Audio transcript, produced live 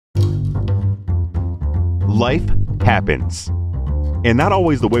Life happens, and not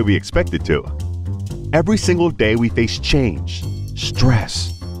always the way we expect it to. Every single day we face change,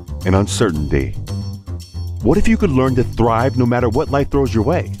 stress, and uncertainty. What if you could learn to thrive no matter what life throws your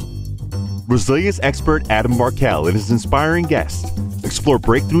way? Resilience expert Adam Markel and his inspiring guests explore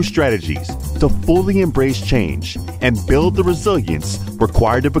breakthrough strategies to fully embrace change and build the resilience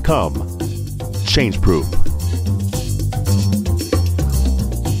required to become change-proof.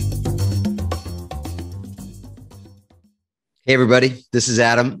 Hey, everybody, this is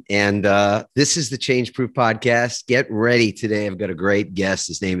Adam, and this is the Change Proof Podcast. Get ready today. I've got a great guest.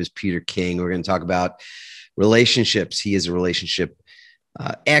 His name is Peter King. We're going to talk about relationships. He is a relationship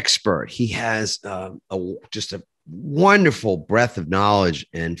expert. He has just a wonderful breadth of knowledge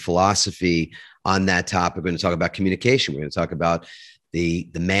and philosophy on that topic. We're going to talk about communication. We're going to talk about the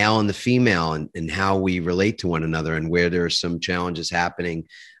male and the female and how we relate to one another and where there are some challenges happening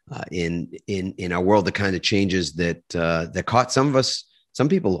in our world, the kind of changes that caught some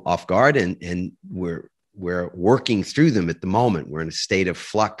people off guard, and we're working through them at the moment. We're in a state of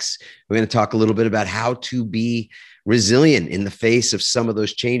flux. We're going to talk a little bit about how to be resilient in the face of some of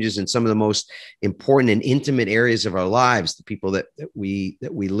those changes in some of the most important and intimate areas of our lives, the people that we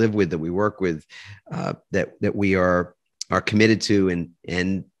live with, that we work with, that we are committed to.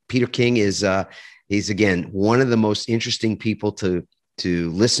 And Peter King is he's again one of the most interesting people to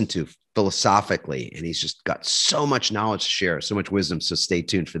listen to philosophically, and he's just got so much knowledge to share, so much wisdom. So stay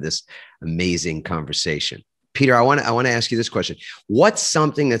tuned for this amazing conversation. Peter, I want to ask you this question. What's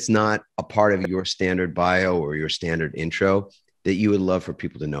something that's not a part of your standard bio or your standard intro that you would love for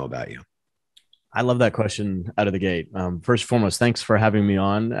people to know about you? I love that question out of the gate. First and foremost, thanks for having me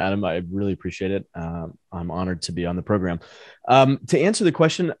on, Adam. I really appreciate it. I'm honored to be on the program. To answer the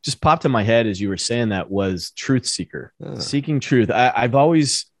question, just popped in my head as you were saying that was truth seeker, seeking truth.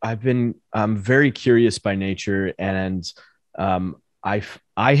 I've been very curious by nature, and I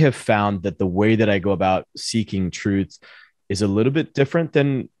have found that the way that I go about seeking truth is a little bit different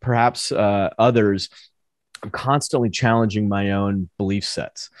than perhaps others. I'm constantly challenging my own belief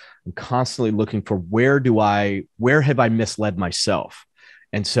sets. I'm constantly looking for where have I misled myself?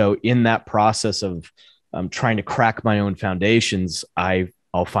 And so in that process of trying to crack my own foundations,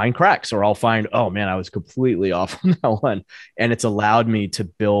 I'll find cracks, or I'll find, oh man, I was completely off on that one. And it's allowed me to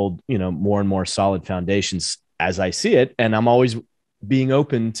build, more and more solid foundations as I see it. And I'm always being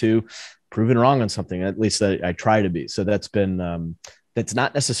open to proving wrong on something, at least that I try to be. So that's been, that's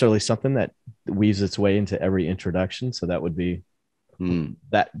not necessarily something that weaves its way into every introduction. So that would be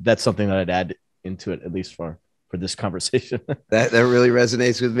that's something that I'd add into it, at least for this conversation. that really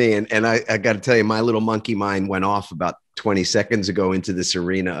resonates with me. And I got to tell you, my little monkey mind went off about 20 seconds ago into this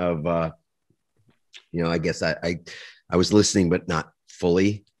arena of, I guess I was listening, but not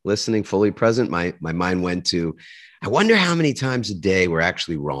fully listening, fully present. My mind went to, I wonder how many times a day we're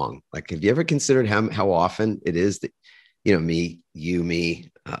actually wrong. Like, have you ever considered how often it is that, me, you,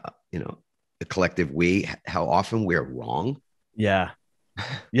 me, the collective we, how often we're wrong? Yeah.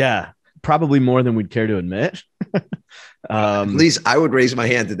 Probably more than we'd care to admit. At least I would raise my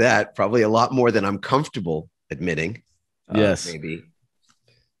hand to that. Probably a lot more than I'm comfortable admitting. Yes. Maybe.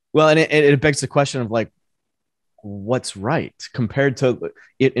 Well, and it begs the question of, like, what's right compared to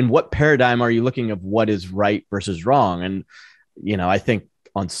it? In what paradigm are you looking of what is right versus wrong? And, I think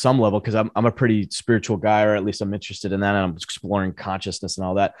on some level, because I'm a pretty spiritual guy, or at least I'm interested in that, and I'm exploring consciousness and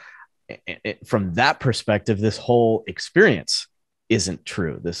all that. From that perspective, this whole experience isn't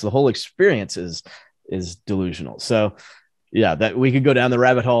true. The whole experience is delusional. So yeah, that we could go down the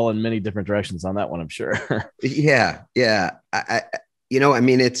rabbit hole in many different directions on that one, I'm sure. Yeah.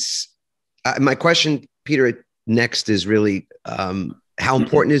 It's my question, Peter, next is really how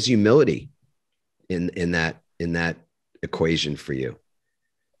important is humility in that equation for you?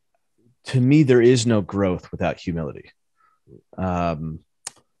 To me, there is no growth without humility.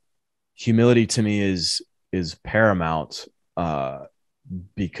 Humility to me is paramount,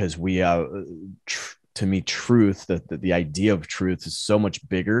 because to me, truth, the idea of truth is so much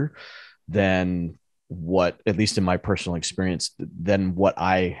bigger than what, at least in my personal experience, than what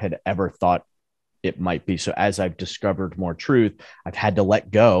I had ever thought it might be. So as I've discovered more truth, I've had to let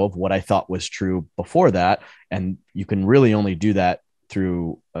go of what I thought was true before that. And you can really only do that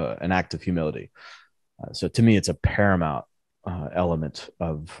through an act of humility. So to me, it's a paramount element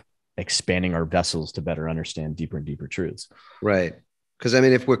of expanding our vessels to better understand deeper and deeper truths. Right. Because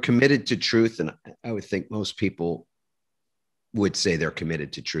if we're committed to truth, and I would think most people would say they're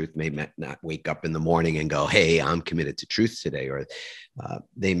committed to truth, may not wake up in the morning and go, hey, I'm committed to truth today. Or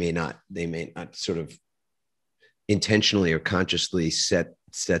they may not sort of intentionally or consciously set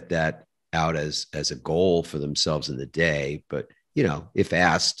that out as a goal for themselves in the day. But, you know, if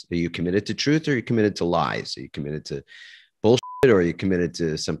asked, are you committed to truth or are you committed to lies? Are you committed to bullshit or are you committed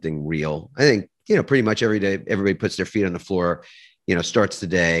to something real? I think, you know, pretty much every day, everybody puts their feet on the floor, you know, starts the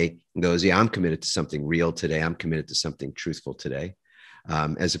day and goes, yeah, I'm committed to something real today. I'm committed to something truthful today.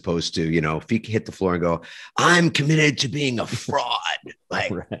 As opposed to, you know, if you hit the floor and go, I'm committed to being a fraud.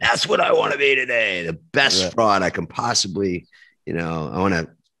 Like, right. That's what I want to be today. The best fraud I can possibly, you know, I want to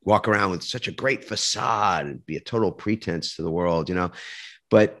walk around with such a great facade and be a total pretense to the world, you know.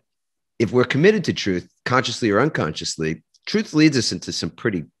 But if we're committed to truth, consciously or unconsciously, truth leads us into some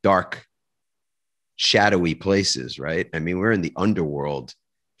pretty dark, shadowy places, right? I mean, we're in the underworld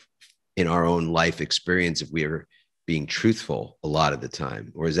in our own life experience if we are being truthful a lot of the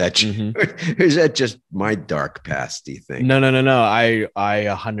time. Or is that or is that just my dark past, do you think? No. I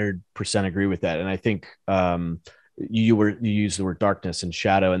 100% agree with that. And I think you used the word darkness and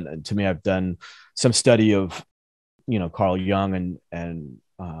shadow. And to me, I've done some study of, you know, Carl Jung and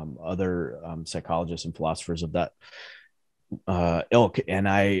other psychologists and philosophers of that ilk.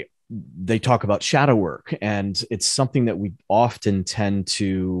 And they talk about shadow work, and it's something that we often tend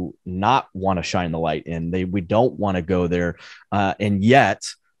to not want to shine the light in. We don't want to go there. And yet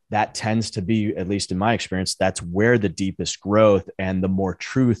that tends to be, at least in my experience, that's where the deepest growth and the more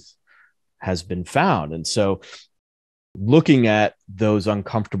truth has been found. And so looking at those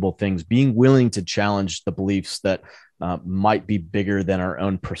uncomfortable things, being willing to challenge the beliefs that might be bigger than our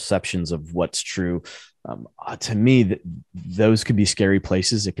own perceptions of what's true. To me, those could be scary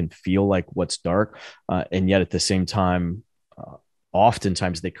places. It can feel like what's dark. And yet at the same time,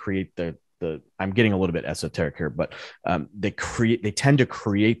 oftentimes they create the I'm getting a little bit esoteric here, but they tend to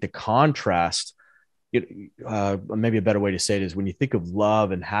create the contrast. Maybe a better way to say it is, when you think of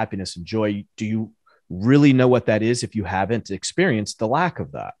love and happiness and joy, do you really know what that is if you haven't experienced the lack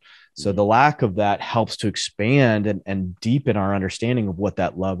of that? So the lack of that helps to expand and deepen our understanding of what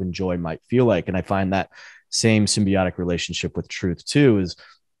that love and joy might feel like. And I find that same symbiotic relationship with truth too, is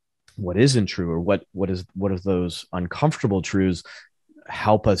what isn't true, or what is those uncomfortable truths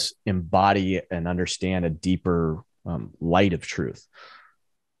help us embody and understand a deeper light of truth.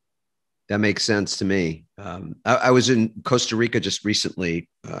 That makes sense to me. I was in Costa Rica just recently,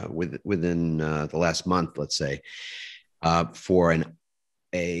 within the last month, let's say, for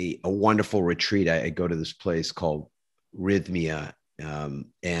a wonderful retreat. I go to this place called Rhythmia.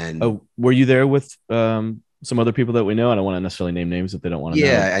 And were you there with some other people that we know? I don't want to necessarily name names if they don't want to know.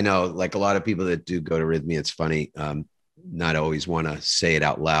 Yeah, I know. Like a lot of people that do go to Rhythmia, it's funny. Not always want to say it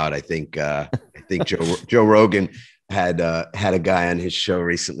out loud. I think Joe Rogan had a guy on his show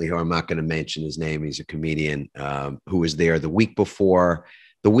recently who I'm not going to mention his name. He's a comedian who was there the week before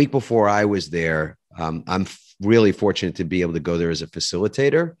I was there. I'm really fortunate to be able to go there as a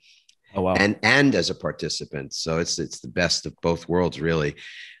facilitator. Oh, wow. and as a participant. So it's the best of both worlds, really.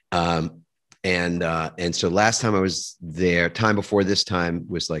 And so last time I was there, time before this time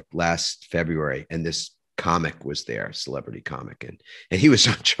was like last February, and this comic was there, celebrity comic, and he was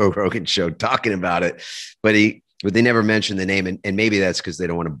on Joe Rogan's show talking about it, but they never mentioned the name, and maybe that's because they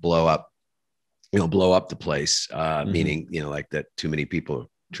don't want to blow up the place, meaning, you know, like that too many people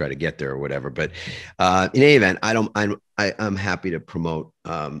try to get there or whatever. But in any event, I'm happy to promote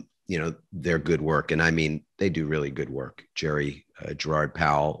you know, their good work, and I mean, they do really good work. Gerard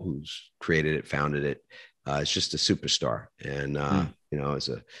Powell, who's created it, founded it, is just a superstar, and you know,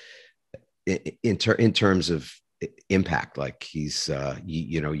 in terms of impact, like he's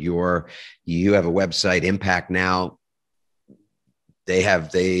you know, you have a website, Impact Now.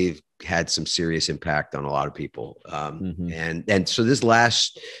 They've had some serious impact on a lot of people, and so this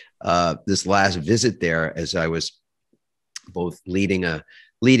last visit there, as I was both leading a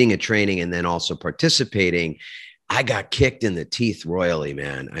training and then also participating, I got kicked in the teeth royally,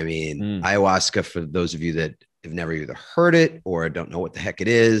 man. I mean, ayahuasca, for those of you that have never either heard it or don't know what the heck it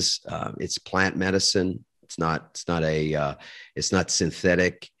is, it's plant medicine. It's not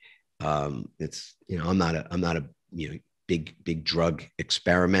synthetic. It's, you know, I'm not a you know, big drug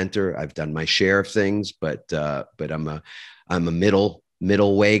experimenter. I've done my share of things, but I'm a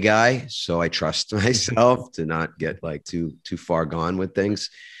middle way guy. So I trust myself to not get like too far gone with things.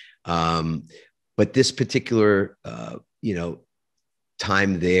 But this particular, you know,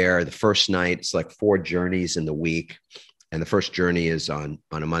 time there, the first night, it's like 4 journeys in the week. And the first journey is on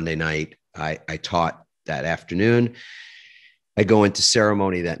a Monday night. I taught that afternoon. I go into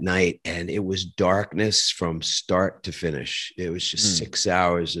ceremony that night, and it was darkness from start to finish. It was just 6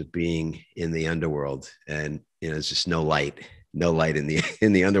 hours of being in the underworld, and, you know, there's just no light in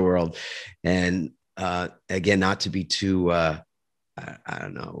the underworld. And again, not to be too, I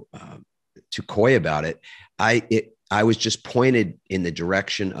don't know, too coy about it. I was just pointed in the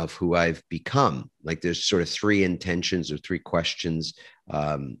direction of who I've become. Like there's sort of three intentions or three questions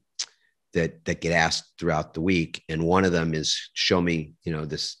that get asked throughout the week, and one of them is show me,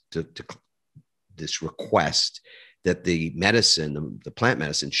 this request that the medicine, the plant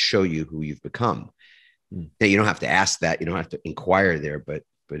medicine, show you who you've become. Now you don't have to ask that, you don't have to inquire there, but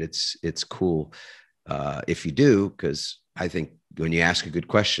it's cool if you do, because I think when you ask a good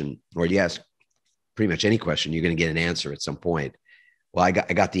question, or you ask pretty much any question, you're going to get an answer at some point. Well, I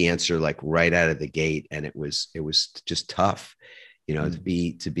got the answer like right out of the gate, and it was just tough,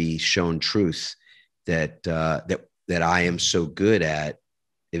 to be shown truth that I am so good at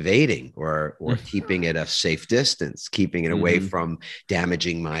evading or keeping at a safe distance, keeping it away from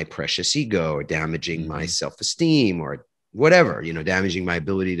damaging my precious ego or damaging my self-esteem or whatever, damaging my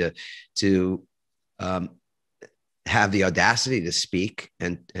ability to have the audacity to speak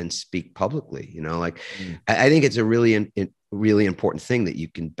and speak publicly. I think it's a really important thing that you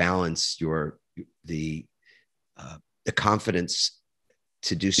can balance the confidence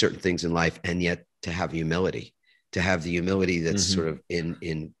to do certain things in life, and yet to have humility, that's sort of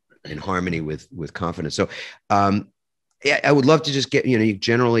in harmony with confidence. So, I would love to just get,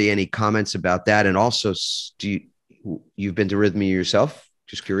 generally any comments about that. And also, you've been to Rhythmia yourself?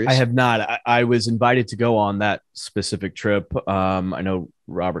 Just curious. I have not. I was invited to go on that specific trip. I know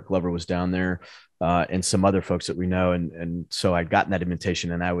Robert Glover was down there, and some other folks that we know. And so I'd gotten that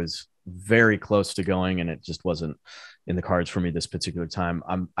invitation, and I was very close to going, and it just wasn't in the cards for me this particular time.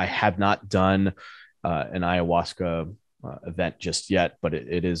 I have not done an ayahuasca event just yet, but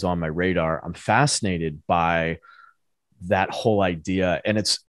it is on my radar. I'm fascinated by that whole idea. And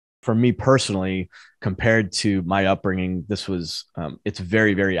it's, for me personally, compared to my upbringing, this was, it's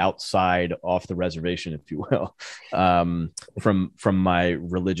very, very outside, off the reservation, if you will, from my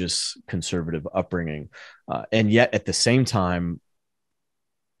religious conservative upbringing. And yet at the same time,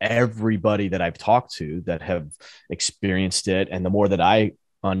 everybody that I've talked to that have experienced it, and the more that I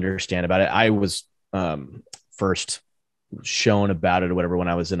understand about it, I was first shown about it or whatever when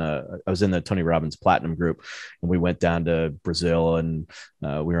I was in the Tony Robbins Platinum group, and we went down to Brazil, and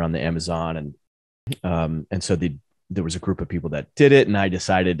we were on the Amazon, and so there was a group of people that did it, and I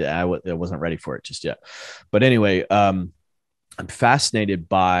decided I wasn't ready for it just yet. But anyway, I'm fascinated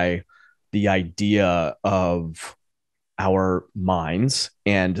by the idea of our minds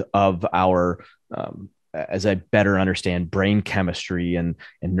and of our as I better understand brain chemistry and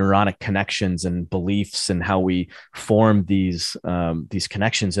neuronic connections and beliefs and how we form these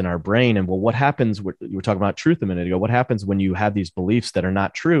connections in our brain. And well, what happens? You were talking about truth a minute ago. What happens when you have these beliefs that are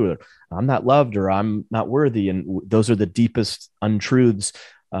not true? I'm not loved, or I'm not worthy. And those are the deepest untruths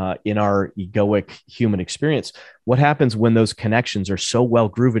in our egoic human experience. What happens when those connections are so well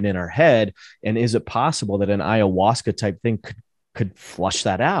grooven in our head? And is it possible that an ayahuasca type thing could flush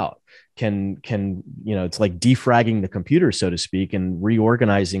that out? Can it's like defragging the computer, so to speak, and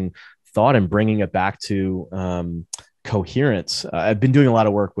reorganizing thought and bringing it back to coherence. I've been doing a lot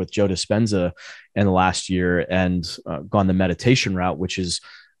of work with Joe Dispenza in the last year, and gone the meditation route, which is,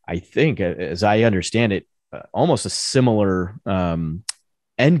 I think, as I understand it, almost a similar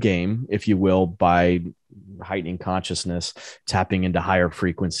end game, if you will, by heightening consciousness, tapping into higher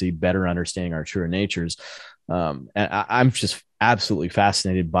frequency, better understanding our truer natures. And I'm just absolutely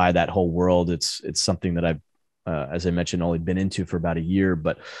fascinated by that whole world. It's something that I've, as I mentioned, only been into for about a year,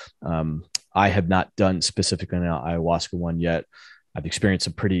 but I have not done specifically an ayahuasca one yet. I've experienced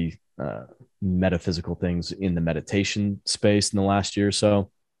some pretty metaphysical things in the meditation space in the last year or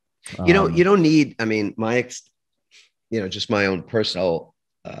so. You don't need, I mean, just my own personal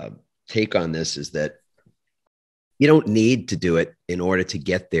take on this is that you don't need to do it in order to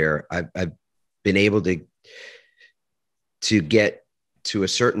get there. I've been able to get to a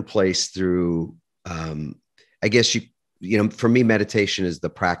certain place through, I guess for me, meditation is the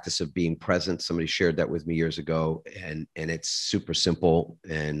practice of being present. Somebody shared that with me years ago, and it's super simple.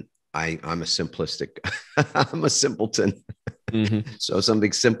 And I'm a simplistic, I'm a simpleton. Mm-hmm. So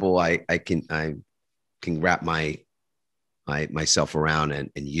something simple, I can wrap myself around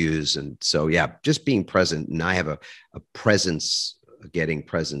and use. And so, yeah, just being present. And I have a presence, getting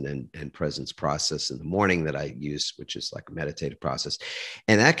present and presence process in the morning that I use, which is like a meditative process.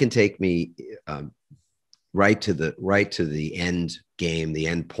 And that can take me right to the end game, the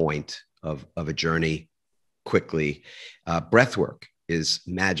end point of a journey quickly. Breath work is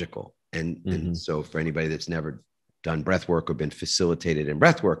magical. And so for anybody that's never done breath work or been facilitated in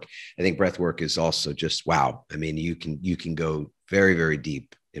breath work, I think breath work is also just, wow. I mean, you can go very, very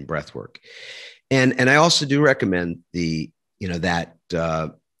deep in breath work. And I also do recommend that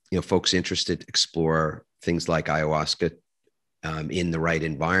folks interested explore things like ayahuasca in the right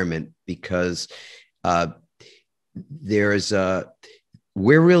environment, because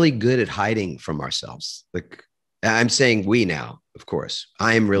we're really good at hiding from ourselves. Like, I'm saying we now, of course,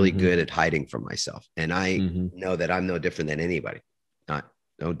 I'm really good at hiding from myself. And I know that I'm no different than anybody,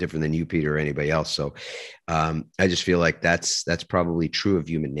 no different than you, Peter, or anybody else. So I just feel like that's probably true of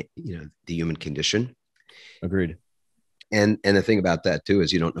the human condition. Agreed. And the thing about that too,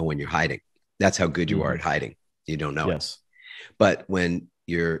 is you don't know when you're hiding. That's how good you are at hiding. You don't know. Yes. But when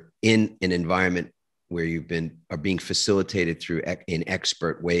you're in an environment where are being facilitated through in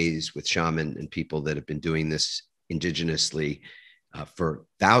expert ways with shaman and people that have been doing this indigenously for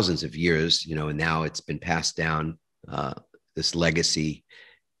thousands of years, and now it's been passed down. This legacy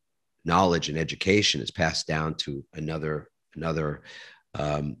knowledge and education is passed down to another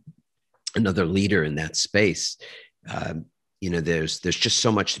leader in that space. There's just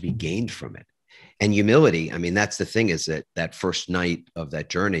so much to be gained from it. And humility. I mean, that's the thing, is that first night of that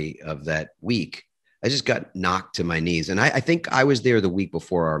journey, of that week, I just got knocked to my knees. And I think I was there the week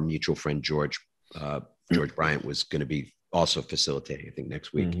before our mutual friend, George Bryant, was going to be also facilitating, I think,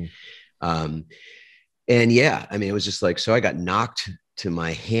 next week. And yeah, I mean, it was just like, so I got knocked to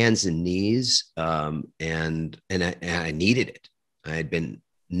my hands and knees, and I needed it. I had been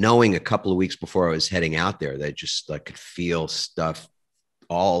knowing a couple of weeks before I was heading out there that I could feel stuff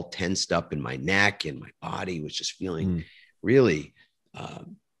all tensed up in my neck, and my body was just feeling really,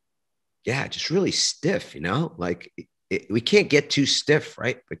 just really stiff, like we can't get too stiff,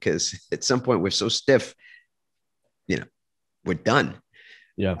 right? Because at some point we're so stiff, we're done.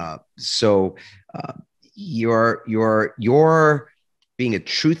 Yeah. So you're being a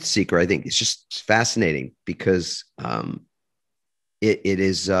truth seeker, I think, it's just fascinating, because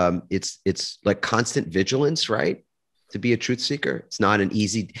it's like constant vigilance, right? To be a truth seeker. It's not an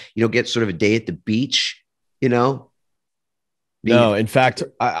easy, you don't get sort of a day at the beach, No, in fact,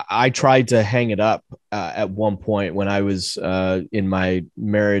 I tried to hang it up at one point when I was in my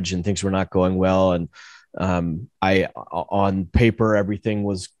marriage and things were not going well. And on paper, everything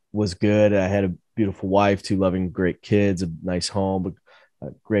was good. I had a beautiful wife, 2 loving, great kids, a nice home, a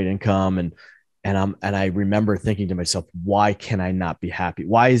great income. And I remember thinking to myself, why can I not be happy?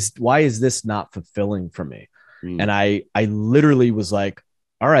 Why is this not fulfilling for me? And I literally was like,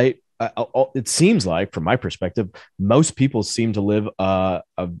 all right, it seems like, from my perspective, most people seem to live a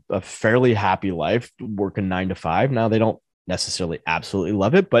fairly happy life working 9 to 5. Now, they don't necessarily absolutely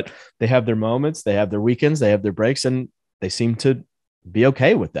love it, but they have their moments, they have their weekends, they have their breaks, and they seem to be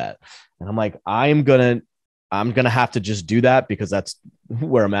okay with that. And I'm like, I'm going to have to just do that, because that's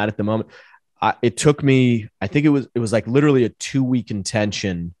where I'm at the moment. It took me, I think it was like literally a 2-week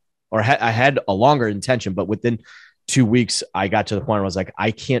intention, or I had a longer intention, but within 2 weeks, I got to the point where I was like,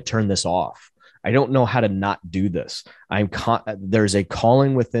 I can't turn this off. I don't know how to not do this. There's a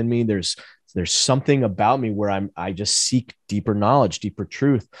calling within me. There's something about me where I just seek deeper knowledge, deeper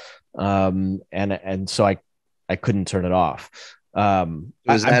truth. And so I couldn't turn it off.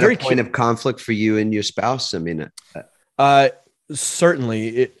 Was that a point of conflict for you and your spouse? I mean,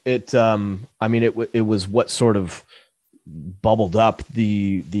 certainly it was what sort of bubbled up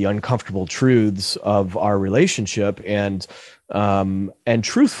the uncomfortable truths of our relationship, and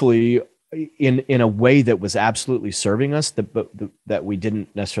truthfully, in a way that was absolutely serving us, that we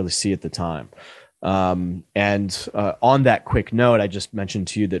didn't necessarily see at the time. On that quick note, I just mentioned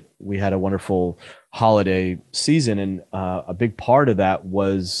to you that we had a wonderful holiday season, and a big part of that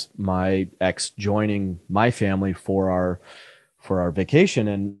was my ex joining my family for our vacation,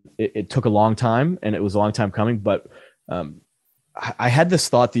 and it took a long time, and it was a long time coming, but I had this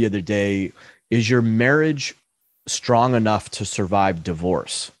thought the other day: is your marriage strong enough to survive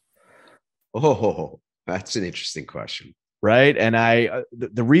divorce? Oh, that's an interesting question. Right. And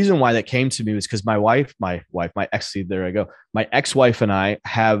the reason why that came to me was because my ex-wife and I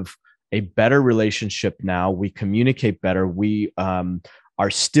have a better relationship now. We communicate better. We are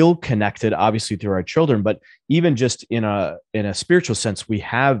still connected, obviously, through our children, but even just in a spiritual sense, we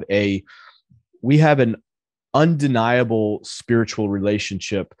have an undeniable spiritual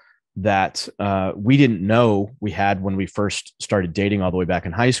relationship that we didn't know we had when we first started dating all the way back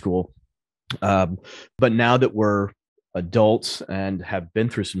in high school. But now that we're adults and have been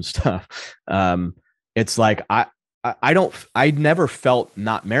through some stuff, it's like I never felt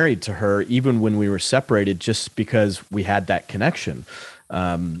not married to her, even when we were separated, just because we had that connection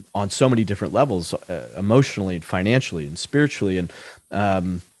on so many different levels, emotionally and financially and spiritually.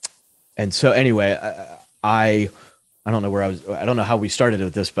 And so anyway, I don't know where I don't know how we started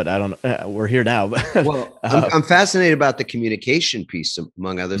with this, but I don't, we're here now. Well, I'm fascinated about the communication piece,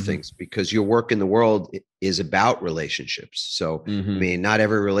 among other Mhm. things, because your work in the world is about relationships. So, I Mhm. mean, not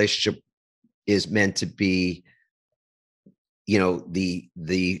every relationship is meant to be,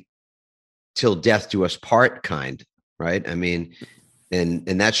 the till death do us part kind, right? I mean,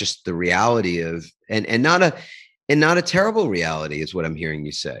 and that's just the reality of, and not a terrible reality is what I'm hearing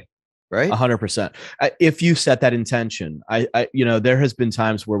you say, right? 100%. If you set that intention, there has been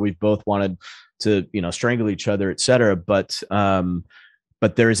times where we've both wanted to, strangle each other, et cetera. But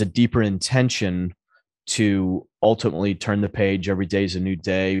there is a deeper intention to ultimately turn the page. Every day is a new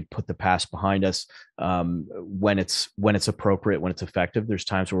day, put the past behind us. When it's appropriate, when it's effective. There's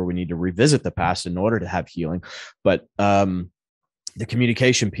times where we need to revisit the past in order to have healing. But the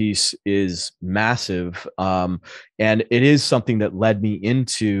communication piece is massive. And it is something that led me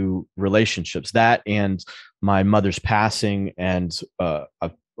into relationships, that and my mother's passing. And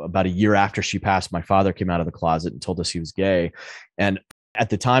about a year after she passed, my father came out of the closet and told us he was gay. And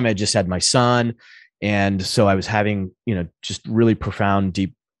at the time I just had my son. And so I was having, just really profound,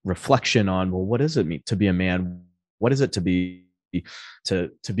 deep reflection on, well, what does it mean to be a man? What is it to be, to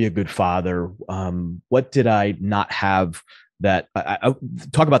be a good father? What did I not have that I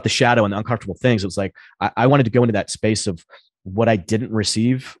talk about the shadow and the uncomfortable things? It was like, I wanted to go into that space of what I didn't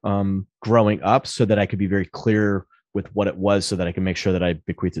receive growing up, so that I could be very clear with what it was, so that I can make sure that I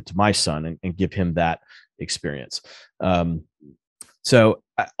bequeath it to my son, and give him that experience. So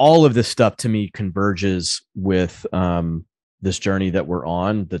all of this stuff to me converges with this journey that we're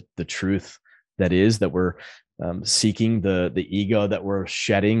on, the truth that we're seeking, the ego that we're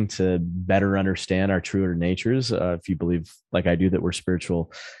shedding to better understand our truer natures. If you believe, like I do, that we're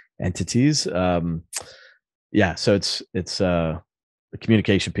spiritual entities. Yeah. So the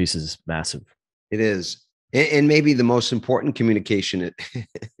communication piece is massive. It is. And maybe the most important communication,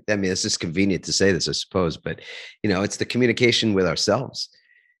 I mean, it's just convenient to say this, I suppose, but it's the communication with ourselves.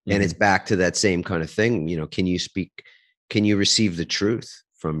 And it's Mhm. back to that same kind of thing. Can you speak, can you receive the truth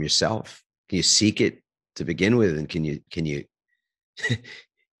from yourself? Can you seek it to begin with? And can you can you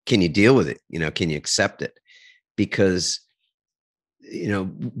deal with it? Can you accept it? Because,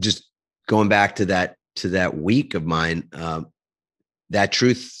 just going back to that week of mine, that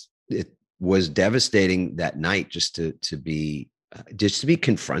truth, it was devastating that night, just to be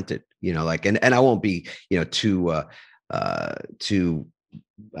confronted, like, and I won't be, too,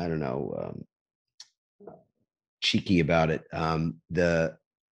 I don't know, cheeky about it.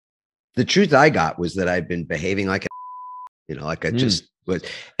 The truth I got was that I'd been behaving like like I Mm. just was.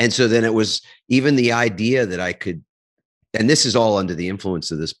 And so then it was even the idea that I could, and this is all under the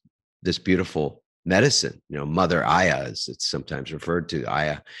influence of this beautiful medicine, Mother Aya, as it's sometimes referred to,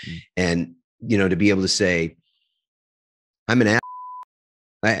 Aya. Mm. And to be able to say, I'm an ass.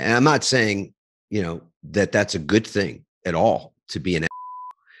 And I'm not saying, that that's a good thing at all, to be an ass,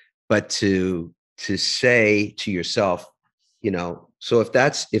 but to say to yourself, so if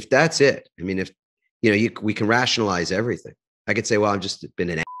that's it, I mean, if we can rationalize everything. I could say, well, I'm just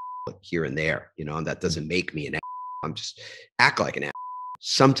been an ass here and there, and that doesn't make me an ass. I'm just act like an ass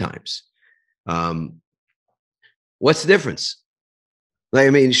sometimes. Um, what's the difference? Like,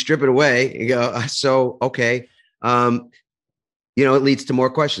 I mean, strip it away and go, so okay. Um, it leads to more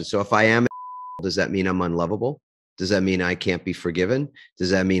questions. So if I am, does that mean I'm unlovable? Does that mean I can't be forgiven?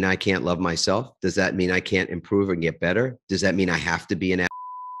 Does that mean I can't love myself? Does that mean I can't improve and get better? Does that mean I have to be an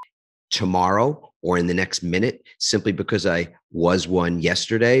tomorrow or in the next minute simply because I was one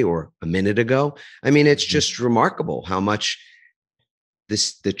yesterday or a minute ago? I mean, it's Mhm. just remarkable how much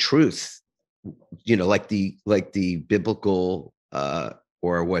the truth, like the biblical,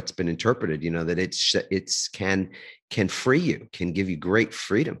 or what's been interpreted, that it's can free you, can give you great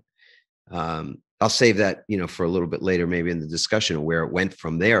freedom. I'll save that, for a little bit later, maybe in the discussion of where it went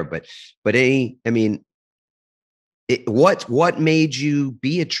from there. But I mean, what made you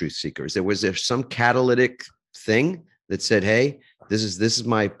be a truth seeker? Was there some catalytic thing that said, "Hey, this is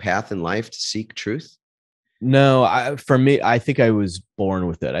my path in life to seek truth"? No, for me, I think I was born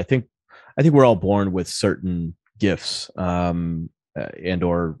with it. I think we're all born with certain gifts, and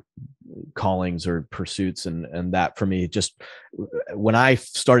or callings or pursuits, and that for me, just when I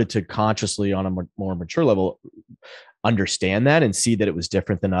started to consciously, on a more mature level, understand that and see that it was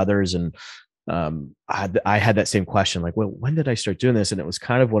different than others. And I had that same question, like, well, when did I start doing this? And it was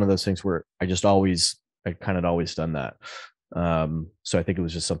kind of one of those things where I kind of always done that. So I think it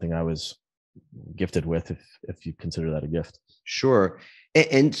was just something I was gifted with, if you consider that a gift. Sure.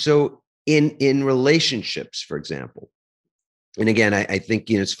 And so in relationships, for example, and again, I think,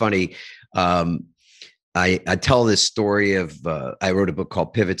 it's funny. Um, I tell this story of I wrote a book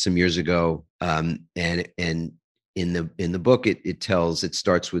called Pivot some years ago, and in the book it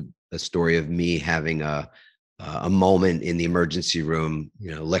starts with a story of me having a moment in the emergency room,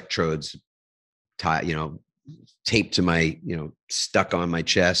 electrodes taped to my, stuck on my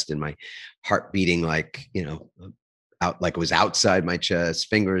chest, and my heart beating like, out like it was outside my chest,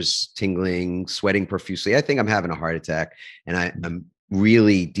 fingers tingling, sweating profusely. I think I'm having a heart attack, and I'm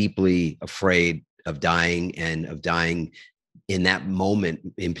really deeply afraid of dying, and of dying in that moment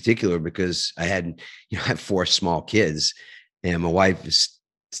in particular, because I have 4 small kids, and my wife is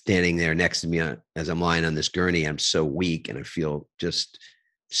standing there next to me as I'm lying on this gurney. I'm so weak, and I feel just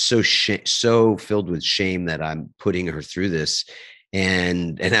so filled with shame that I'm putting her through this,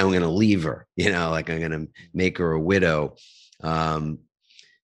 and I'm going to leave her, like I'm going to make her a widow,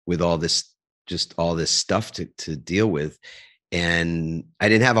 with all this stuff to deal with. And I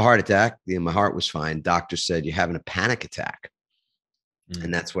didn't have a heart attack. My heart was fine. Doctor said, "You're having a panic attack."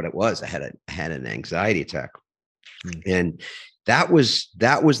 And that's what it was. I had an anxiety attack. And that was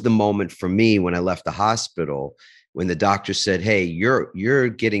the moment for me when I left the hospital, when the doctor said, "Hey, you're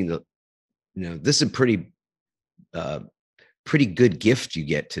getting this is a pretty good gift you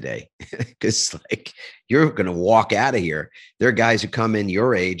get today, because like you're going to walk out of here. There are guys who come in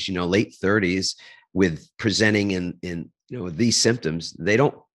your age, late 30s, with presenting in these symptoms. They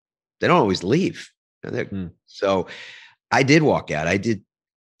don't always leave." So I did walk out. I did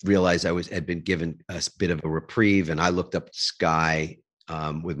realize had been given a bit of a reprieve, and I looked up the sky,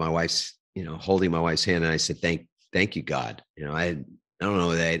 with my wife's, holding my wife's hand, and I said, "Thank you, God." I don't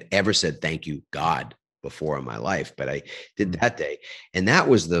know that I'd ever said "thank you, God" before in my life, but I did that day, and that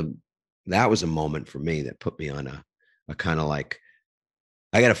was a moment for me that put me on a kind of like,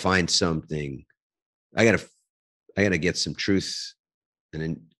 I got to find something. I got to get some truth,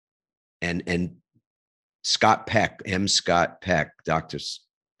 and Scott Peck, Scott Peck, Dr.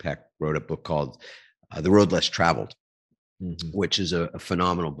 Peck, wrote a book called The Road Less Traveled, which is a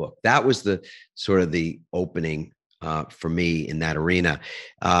phenomenal book. That was the sort of the opening for me in that arena.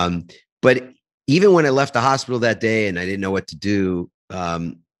 But even when I left the hospital that day and I didn't know what to do,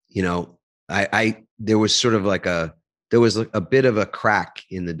 there was sort of like a bit of a crack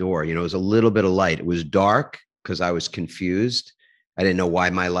in the door. It was a little bit of light. It was dark because I was confused. I didn't know why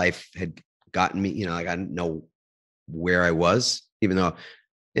my life had gotten me, like I didn't know where I was, even though,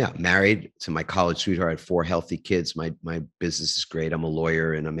 married to my college sweetheart, I had 4 healthy kids. My business is great. I'm a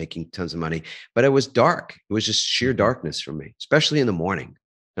lawyer and I'm making tons of money, but it was dark. It was just sheer darkness for me, especially in the morning.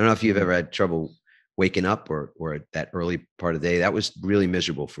 I don't know if you've ever had trouble waking up or that early part of the day. That was really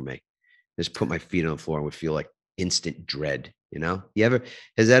miserable for me. Just put my feet on the floor and would feel like instant dread. Has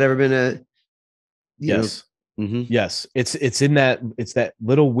that ever been Yes. Yes. It's that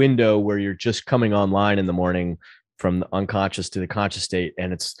little window where you're just coming online in the morning from the unconscious to the conscious state.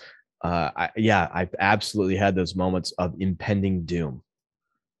 And it's, I've absolutely had those moments of impending doom.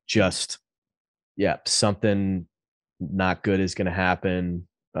 Just, something not good is going to happen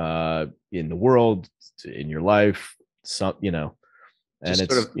in the world, in your life, and just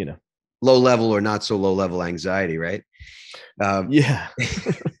it's, sort of, low level or not so low level anxiety, right?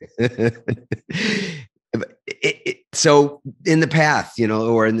 So in the path,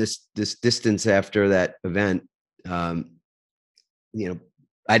 or in this distance after that event, I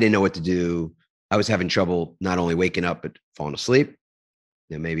didn't know what to do. I was having trouble not only waking up, but falling asleep.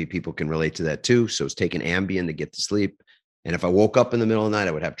 Maybe people can relate to that too. So I was taking Ambien to get to sleep. And if I woke up in the middle of the night,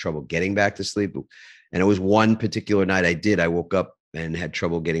 I would have trouble getting back to sleep. And it was one particular night I woke up and had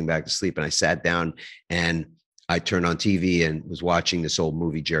trouble getting back to sleep. And I sat down and I turned on TV and was watching this old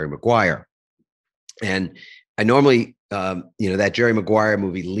movie, Jerry Maguire. And I normally, that Jerry Maguire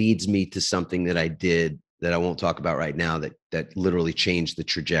movie leads me to something that I did that I won't talk about right now that literally changed the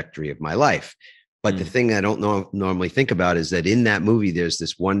trajectory of my life. But the thing I don't normally think about is that in that movie, there's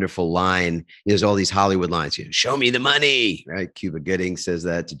this wonderful line. There's all these Hollywood lines, show me the money, right? Cuba Gooding says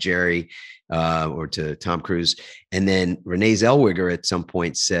that to Jerry or to Tom Cruise. And then Renee Zellweger at some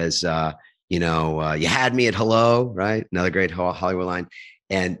point says, you had me at hello, right? Another great Hollywood line.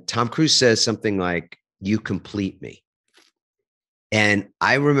 And Tom Cruise says something like, "You complete me." And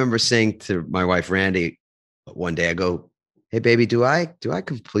I remember saying to my wife, Randy, one day, I go, "Hey, baby, do I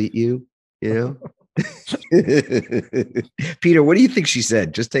complete you?" Peter, what do you think she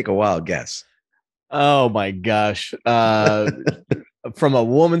said? Just take a wild guess. Oh my gosh. From a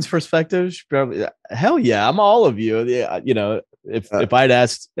woman's perspective, she probably, hell yeah, I'm all of you. Yeah, if I'd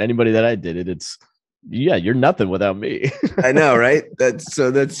asked anybody that I did it, it's, you're nothing without me. I know, right? That's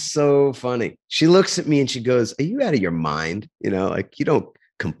so funny. She looks at me and she goes, "Are you out of your mind? Like you don't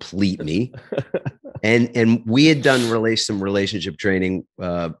complete me. And we had done some relationship training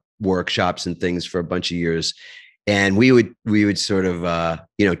workshops and things for a bunch of years. And we would sort of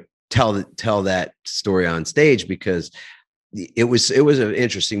tell that story on stage, because it was an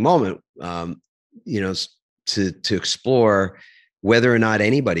interesting moment, to explore whether or not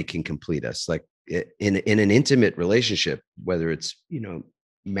anybody can complete us, like in an intimate relationship, whether it's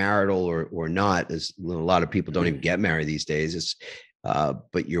marital or not. As a lot of people don't even get married these days.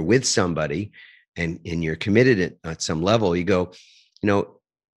 But you're with somebody and you're committed at some level. You go,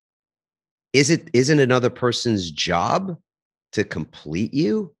 isn't another person's job to complete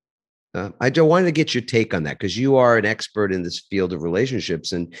you? I don't want to get your take on that, because you are an expert in this field of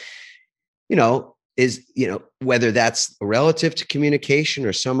relationships, and whether that's relative to communication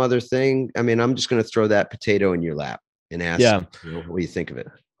or some other thing. I mean, I'm just going to throw that potato in your lap and ask, what do you think of it?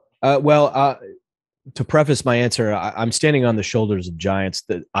 To preface my answer, I'm standing on the shoulders of giants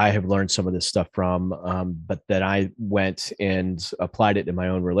that I have learned some of this stuff from, but that I went and applied it in my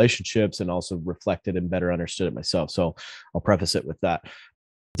own relationships and also reflected and better understood it myself. So I'll preface it with that.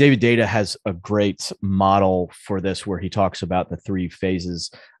 David Deida has a great model for this, where he talks about the 3 phases.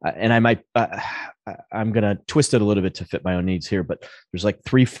 And I'm going to twist it a little bit to fit my own needs here, but there's like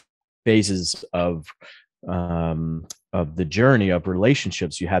 3 phases of the journey of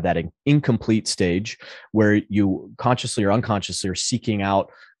relationships. You have that incomplete stage, where you consciously or unconsciously are seeking out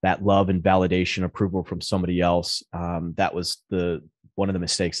that love and validation, approval from somebody else. That was one of the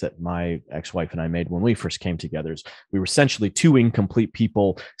mistakes that my ex-wife and I made when we first came together. Is we were essentially 2 incomplete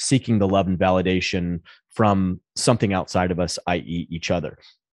people seeking the love and validation from something outside of us, i.e. each other.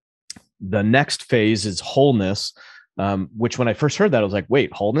 The next phase is wholeness, which when I first heard that, I was like,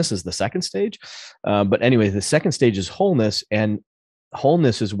 wait, wholeness is the second stage? But anyway, the second stage is wholeness. And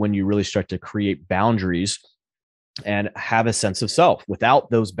wholeness is when you really start to create boundaries and have a sense of self. Without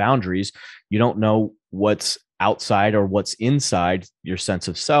those boundaries, you don't know what's outside or what's inside your sense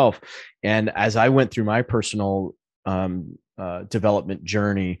of self. And as I went through my personal development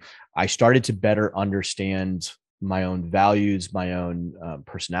journey, I started to better understand my own values, my own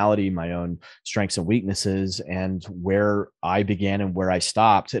personality, my own strengths and weaknesses, and where I began and where I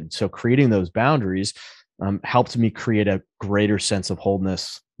stopped. And so creating those boundaries helped me create a greater sense of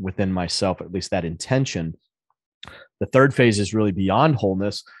wholeness within myself, at least that intention. The third phase is really beyond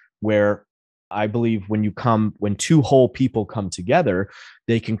wholeness, where I believe when 2 whole people come together,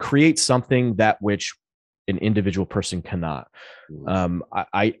 they can create something that which an individual person cannot.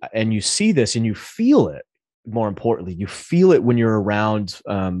 And you see this and you feel it. More importantly, you feel it when you're around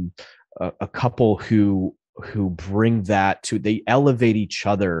a couple who bring that they elevate each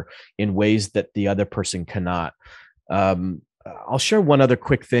other in ways that the other person cannot. I'll share one other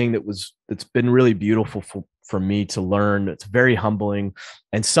quick thing that's been really beautiful for me to learn. It's very humbling,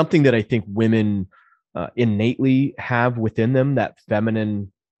 and something that I think women innately have within them, that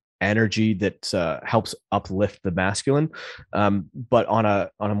feminine energy that helps uplift the masculine. But on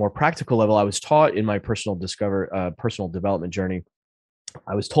a more practical level, I was taught in my personal development journey,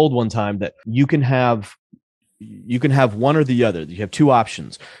 I was told one time that you can have one or the other. You have 2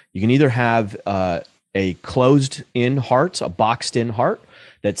 options. You can either have a closed in heart, a boxed in heart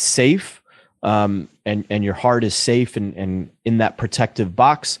that's safe, and your heart is safe and in that protective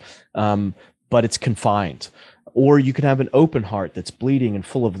box, but it's confined. Or you can have an open heart that's bleeding and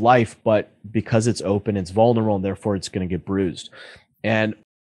full of life, but because it's open, it's vulnerable, and therefore it's going to get bruised. And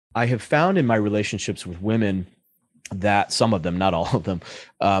I have found in my relationships with women that some of them, not all of them,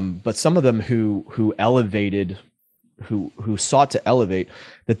 but some of them who elevated, who sought to elevate,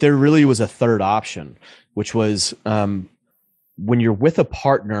 that there really was a third option, which was when you're with a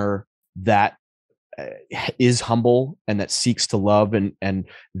partner that is humble and that seeks to love, and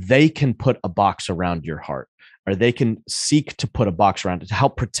they can put a box around your heart, or they can seek to put a box around it to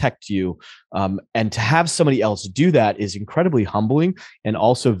help protect you. And to have somebody else do that is incredibly humbling and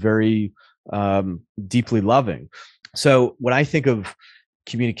also very deeply loving. So when I think of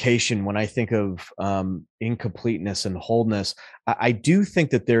communication, when I think of incompleteness and wholeness, I do think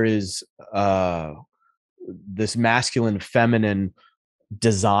that there is this masculine feminine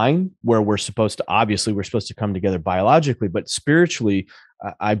design where we're supposed to come together biologically, but spiritually,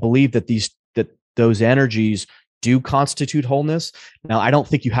 I believe that those energies do constitute wholeness. Now, I don't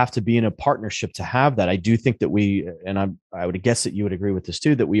think you have to be in a partnership to have that. I do think that I would guess that you would agree with this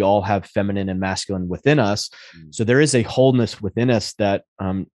too, that we all have feminine and masculine within us. So there is a wholeness within us that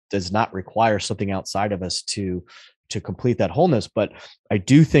does not require something outside of us to complete that wholeness. But I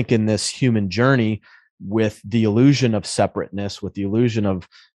do think in this human journey, with the illusion of separateness, with the illusion of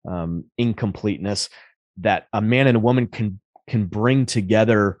incompleteness, that a man and a woman can can bring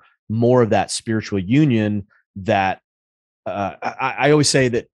together more of that spiritual union that I always say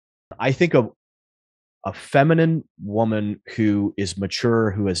that I think of a feminine woman who is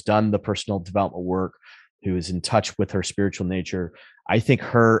mature, who has done the personal development work, who is in touch with her spiritual nature. I think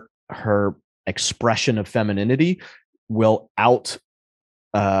her expression of femininity will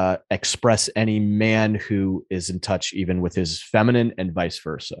express any man who is in touch even with his feminine, and vice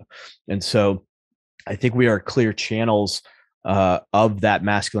versa. And so I think we are clear channels of that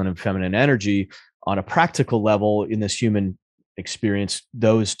masculine and feminine energy on a practical level in this human experience.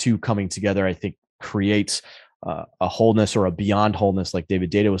 Those two coming together, I think, creates a wholeness, or a beyond wholeness, like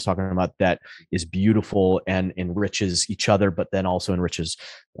David Data was talking about, that is beautiful and enriches each other, but then also enriches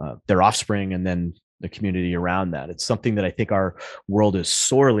their offspring and then the community around that. It's something that I think our world is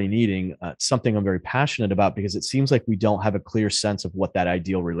sorely needing. It's something I'm very passionate about, because it seems like we don't have a clear sense of what that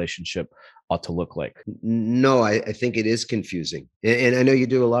ideal relationship ought to look like. No, I think it is confusing. And I know you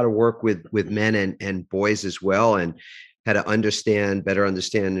do a lot of work with men and boys as well, and how to better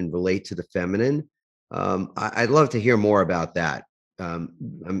understand and relate to the feminine. I'd love to hear more about that.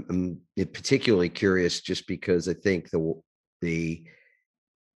 I'm particularly curious just because I think the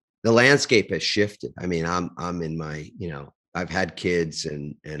landscape has shifted. I mean, I'm in my, I've had kids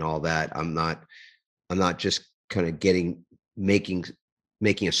and all that. I'm not just kind of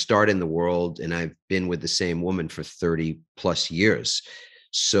making a start in the world, and I've been with the same woman for 30 plus years.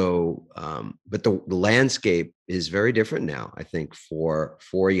 So, but the landscape is very different now, I think, for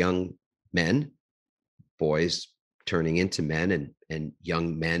young men, boys turning into men, and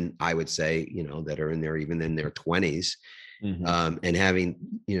young men, I would say, that are even in their 20s, and having,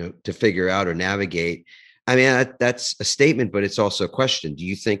 to figure out or navigate. I mean, that's a statement, but it's also a question. Do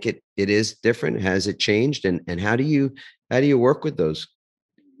you think it is different? Has it changed? And how do you work with those,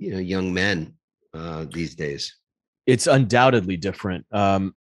 young men these days? It's undoubtedly different.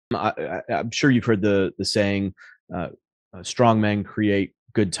 I'm sure you've heard the saying, strong men create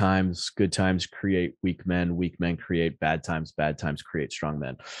good times create weak men create bad times create strong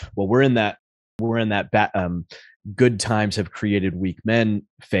men. Well, we're in that good times have created weak men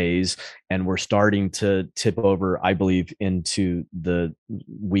phase, and we're starting to tip over, I believe, into the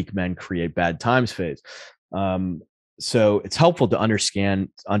weak men create bad times phase. So it's helpful to understand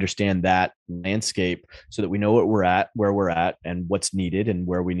that landscape, so that we know where we're at, and what's needed, and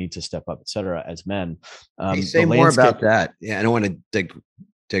where we need to step up, et cetera, as men. Say more about that. Yeah, I don't want to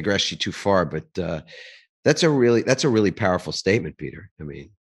digress you too far, but that's a really powerful statement, Peter. I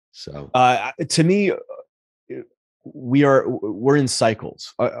mean, so to me, we're in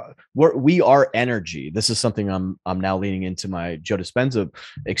cycles. We are energy. This is something I'm now leaning into my Joe Dispenza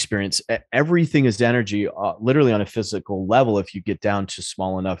experience. Everything is energy, literally on a physical level. If you get down to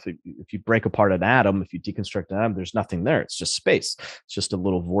small enough, if you break apart an atom, if you deconstruct an atom, there's nothing there. It's just space. It's just a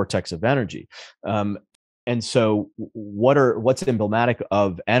little vortex of energy. And so what's emblematic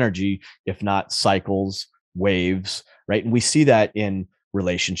of energy, if not cycles, waves, right? And we see that in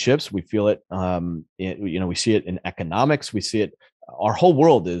relationships. We feel it, we see it in economics. We see it. Our whole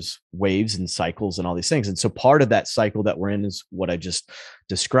world is waves and cycles and all these things. And so part of that cycle that we're in is what I just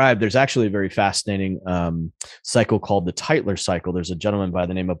described. There's actually a very fascinating cycle called the Tytler cycle. There's a gentleman by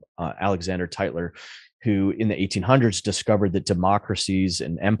the name of Alexander Tytler, who in the 1800s discovered that democracies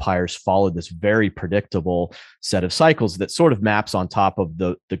and empires followed this very predictable set of cycles that sort of maps on top of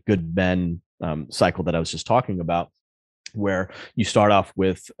the good men cycle that I was just talking about, where you start off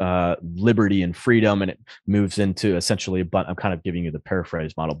with liberty and freedom, and it moves into essentially I'm kind of giving you the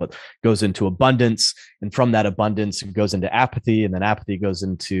paraphrase model, but goes into abundance, and from that abundance it goes into apathy, and then apathy goes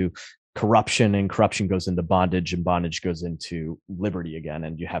into corruption, and corruption goes into bondage, and bondage goes into liberty again,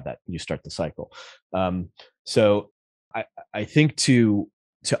 and you start the cycle. So I think to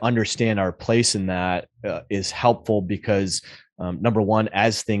understand our place in that is helpful, because number one,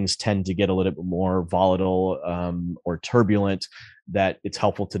 as things tend to get a little bit more volatile or turbulent, that it's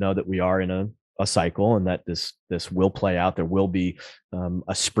helpful to know that we are in a cycle, and that this will play out. There will be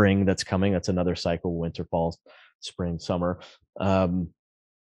a spring that's coming. That's another cycle: winter, fall, spring, summer.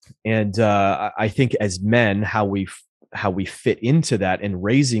 And I think as men, how we fit into that, and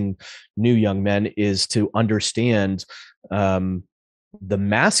raising new young men, is to understand the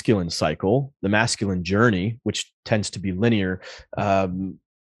masculine cycle, the masculine journey, which tends to be linear,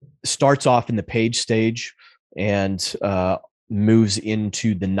 starts off in the page stage and moves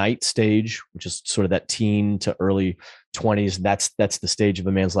into the night stage, which is sort of that teen to early 20s. That's the stage of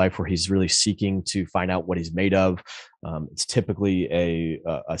a man's life where he's really seeking to find out what he's made of. It's typically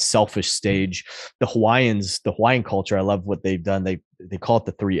a selfish stage. The Hawaiian culture, I love what they've done. They call it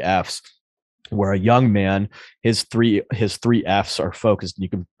the 3 Fs. where a young man, his three F's are focused.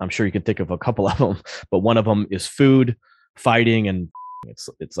 I'm sure you can think of a couple of them, but one of them is food, fighting, and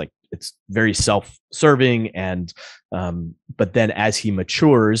it's very self-serving. And but then as he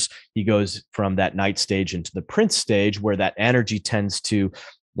matures, he goes from that knight stage into the prince stage, where that energy tends to,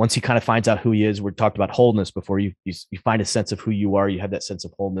 once he kind of finds out who he is, we talked about wholeness before, you find a sense of who you are, you have that sense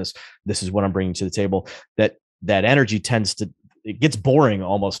of wholeness. This is what I'm bringing to the table. That energy tends to, it gets boring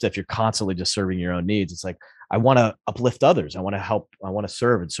almost if you're constantly just serving your own needs. It's like, I want to uplift others. I want to help. I want to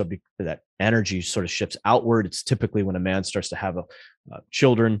serve. And so that energy sort of shifts outward. It's typically when a man starts to have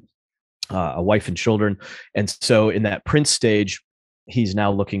children, a wife and children. And so in that prince stage, he's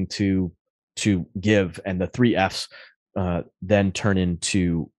now looking to give. And the three F's then turn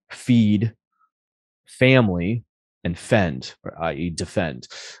into feed, family, and fend, or i.e. defend,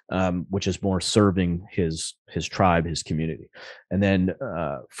 which is more serving his tribe, his community. And then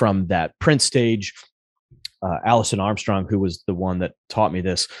from that prince stage, Allison Armstrong, who was the one that taught me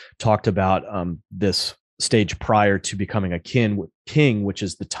this, talked about this stage prior to becoming a king, which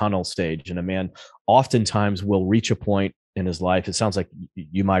is the tunnel stage. And a man oftentimes will reach a point in his life. It sounds like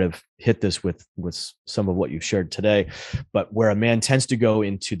you might have hit this with some of what you've shared today, but where a man tends to go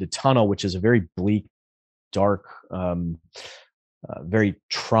into the tunnel, which is a very bleak, dark, very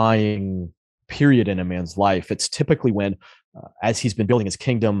trying period in a man's life. It's typically when, as he's been building his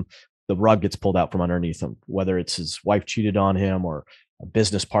kingdom, the rug gets pulled out from underneath him, whether it's his wife cheated on him, or a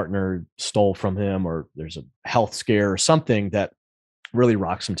business partner stole from him, or there's a health scare or something that really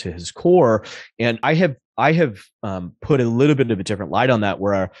rocks him to his core. And I have put a little bit of a different light on that,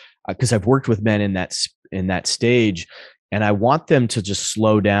 where because I've worked with men in that stage, and I want them to just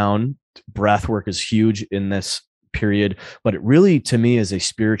slow down. Breath work is huge in this period, but it really, to me, is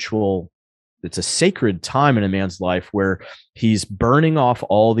it's a sacred time in a man's life where he's burning off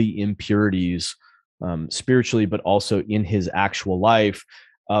all the impurities, spiritually, but also in his actual life,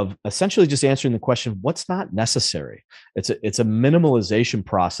 of essentially just answering the question, what's not necessary? It's a minimalization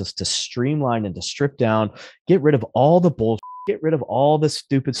process to streamline and to strip down, get rid of all the bullshit, get rid of all the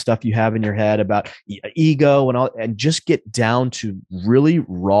stupid stuff you have in your head about ego and all, and just get down to really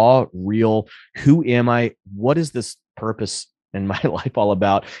raw, real, who am I? What is this purpose in my life all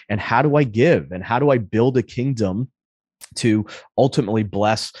about? And how do I give? And how do I build a kingdom to ultimately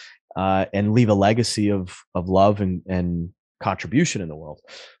bless and leave a legacy of love and contribution in the world?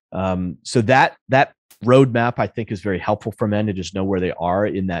 So that roadmap, I think, is very helpful for men to just know where they are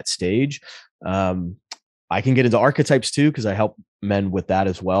in that stage. I can get into archetypes too, because I help men with that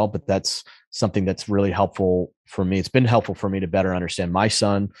as well. But that's something that's really helpful for me. It's been helpful for me to better understand my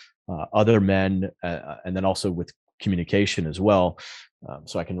son, other men, and then also with communication as well.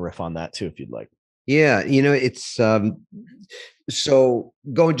 So I can riff on that too, if you'd like. Yeah. It's so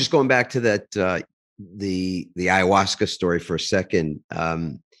going back to that, the ayahuasca story for a second.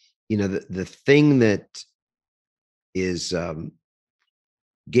 The thing that is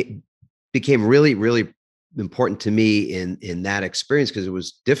became really, really important to me in that experience, because it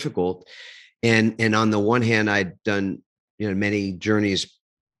was difficult. And on the one hand, I'd done, many journeys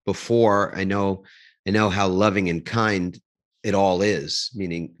before. I know how loving and kind it all is,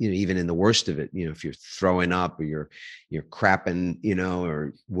 meaning, even in the worst of it, if you're throwing up or you're crapping,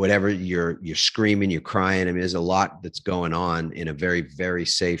 or whatever, you're screaming, you're crying. I mean, there's a lot that's going on in a very, very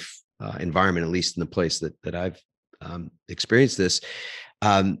safe environment, at least in the place that I've experienced this.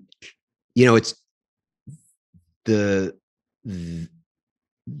 It's the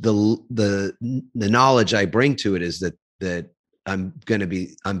knowledge I bring to it is that I'm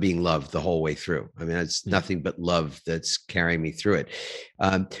being loved the whole way through. I mean, it's nothing but love that's carrying me through it.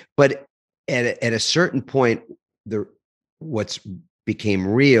 But at a certain point, what's became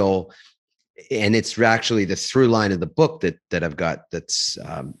real, and it's actually the through line of the book that I've got that's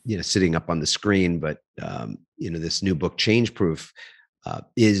sitting up on the screen. But this new book, Change Proof,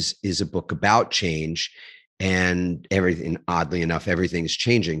 is a book about change. And everything, oddly enough, everything's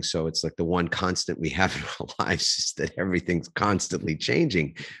changing. So it's like the one constant we have in our lives is that everything's constantly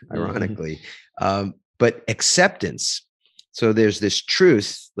changing, ironically. But acceptance. So there's this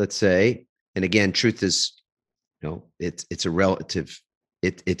truth, let's say, and again, truth is, it's a relative.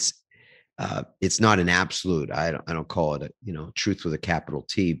 It's not an absolute. I don't call it truth with a capital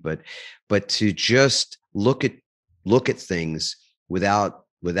T. But to just look at things without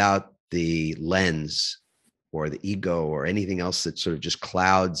the lens or the ego or anything else that sort of just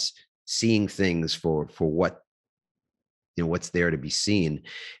clouds seeing things for what, what's there to be seen.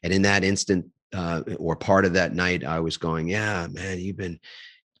 And in that instant, or part of that night, I was going, yeah, man, you've been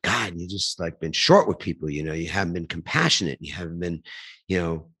God, you just like been short with people, you know, you haven't been compassionate, you haven't been, you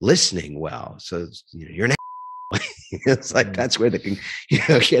know, listening well. So, you know, you're an it's like, that's where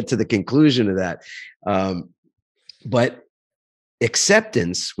get to the conclusion of that. But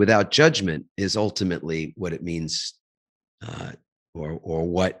acceptance without judgment is ultimately what it means,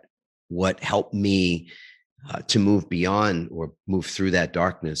 or what helped me to move beyond or move through that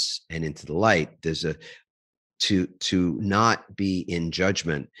darkness and into the light. There's to not be in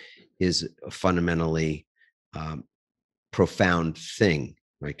judgment is a fundamentally profound thing.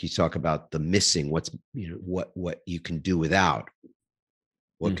 Like you talk about the missing, what you can do without,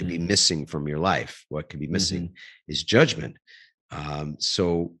 what could be missing from your life, what could be missing is judgment.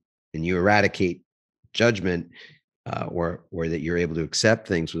 So when you eradicate judgment, or that you're able to accept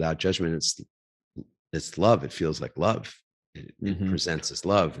things without judgment, it's love. It feels like love. It presents as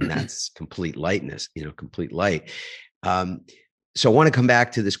love, and that's complete lightness, complete light. So I want to come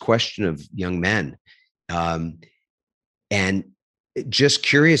back to this question of young men, and just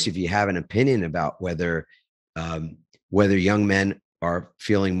curious if you have an opinion about whether young men are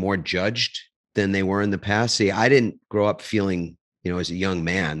feeling more judged than they were in the past. See, I didn't grow up feeling, as a young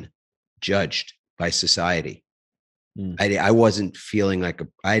man, judged by society. I wasn't feeling like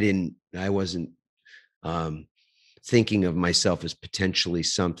I wasn't thinking of myself as potentially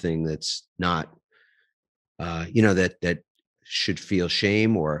something that's not, that should feel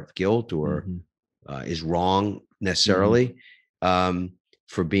shame or guilt or is wrong necessarily,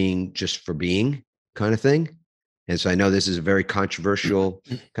 for being kind of thing. And so I know this is a very controversial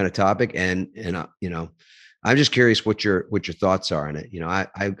kind of topic, and I'm just curious what your thoughts are on it.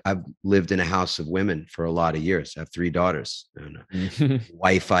 I've lived in a house of women for a lot of years. I have 3 daughters and a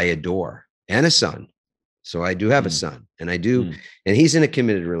wife I adore and a son. So I do have a son, and and he's in a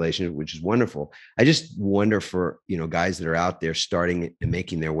committed relationship, which is wonderful. I just wonder for, guys that are out there starting and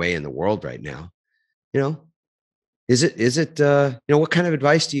making their way in the world right now, is it, what kind of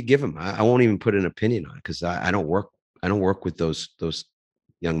advice do you give them? I won't even put an opinion on it, because I don't work with those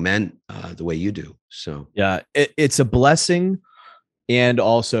young men the way you do. So yeah, it's a blessing and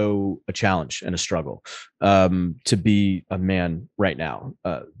also a challenge and a struggle to be a man right now.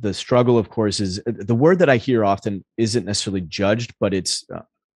 The struggle, of course, is the word that I hear often isn't necessarily judged, but it's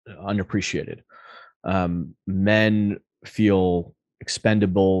unappreciated. Men feel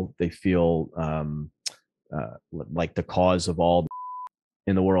expendable. They feel like the cause of all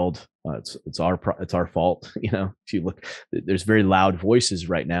in the world. It's our fault. If you look, there's very loud voices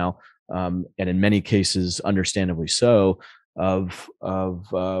right now, and in many cases, understandably so, of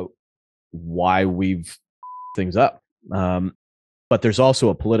why we've things up. But there's also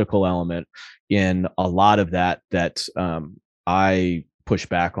a political element in a lot of that I push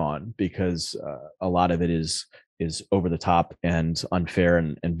back on, because a lot of it is over the top and unfair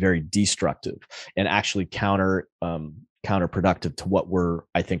and very destructive, and actually counterproductive to what we're,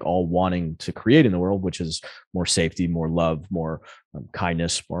 I think, all wanting to create in the world, which is more safety, more love, more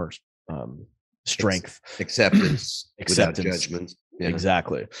kindness, more strength, acceptance without judgment. Yeah.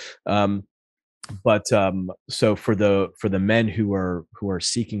 Exactly. But so for the men who are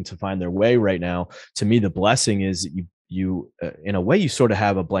seeking to find their way right now, to me, the blessing is you in a way, you sort of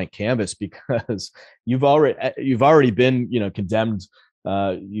have a blank canvas, because you've already been, condemned.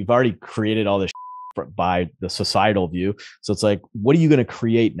 You've already created all this by the societal view. So it's like, what are you going to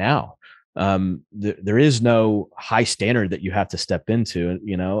create now? There is no high standard that you have to step into.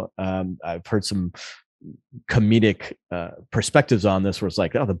 I've heard some comedic perspectives on this, where it's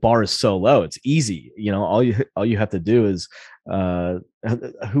like, oh, the bar is so low, it's easy. All you have to do is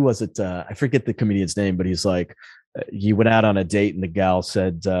who was it? I forget the comedian's name, but he's like, you went out on a date and the gal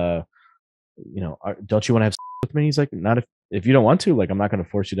said, don't you want to have sex with me? He's like, not if you don't want to, like, I'm not going to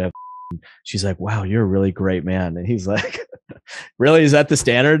force you to have. She's like, wow, you're a really great man. And he's like, really, is that the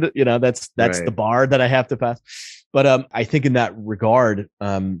standard? That's right. The bar that I have to pass. But I think in that regard,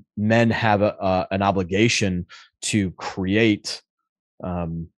 men have an obligation to create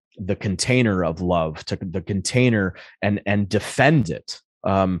the container of love, to the container and defend it.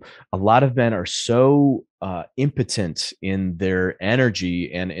 A lot of men are so impotent in their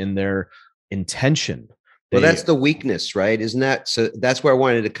energy and in their intention. Well, that's the weakness, right? Isn't that? So that's where I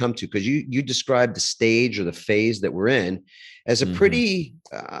wanted to come to, because you described the stage or the phase that we're in as a pretty,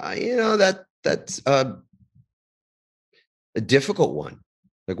 that's a difficult one.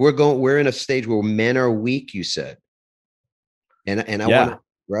 Like we're in a stage where men are weak, you said. And I want to,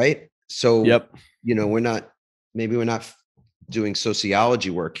 right? So, yep. We're not doing sociology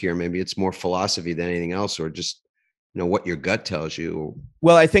work here. Maybe it's more philosophy than anything else, or just, what your gut tells you.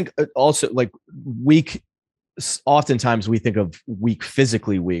 Well, I think also, like, weak oftentimes we think of weak,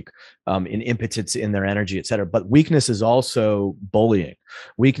 physically weak, in impotence in their energy, et cetera. But weakness is also bullying.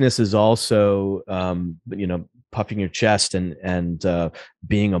 Weakness is also, puffing your chest and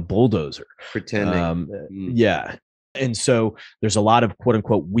being a bulldozer. Pretending. Yeah. And so there's a lot of quote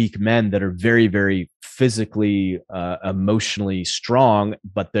unquote weak men that are very, very physically, emotionally strong,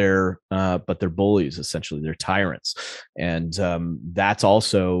 but they're bullies. Essentially, they're tyrants, and that's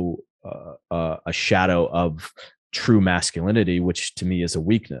also a shadow of true masculinity, which to me is a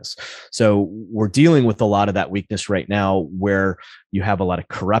weakness. So we're dealing with a lot of that weakness right now, where you have a lot of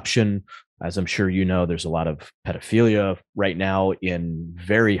corruption. As I'm sure you know, there's a lot of pedophilia right now in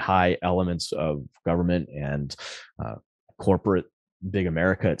very high elements of government and corporate, big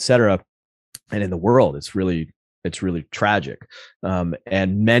America, et cetera. And in the world, it's really tragic.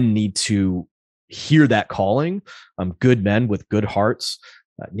 And men need to hear that calling. Good men with good hearts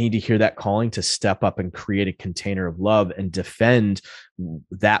need to hear that calling to step up and create a container of love and defend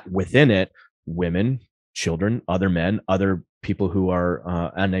that within it, women, children, other men, other people who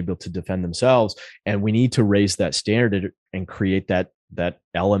are unable to defend themselves. And we need to raise that standard and create that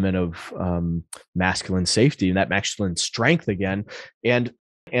element of masculine safety and that masculine strength again. And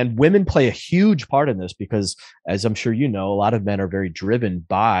women play a huge part in this, because, as I'm sure you know, a lot of men are very driven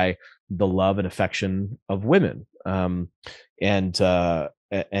by the love and affection of women. And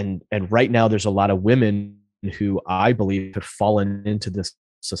right now there's a lot of women who I believe have fallen into this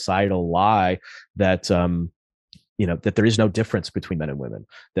societal lie that that there is no difference between men and women,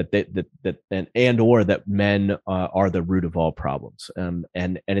 or that men are the root of all problems.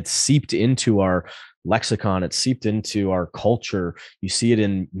 And it's seeped into our lexicon. It's seeped into our culture. You see it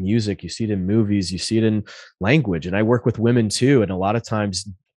in music, you see it in movies, you see it in language. And I work with women too. And a lot of times,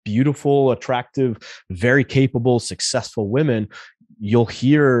 beautiful, attractive, very capable, successful women, you'll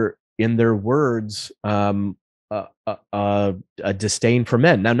hear in their words a disdain for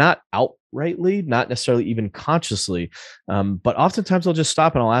men. Now, not outrightly, not necessarily even consciously, but oftentimes I'll just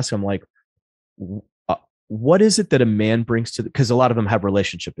stop and I'll ask them, like, what is it that a man brings to because a lot of them have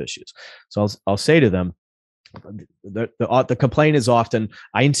relationship issues. So I'll say to them, the complaint is often,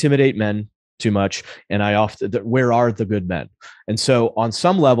 I intimidate men too much, and where are the good men? And so on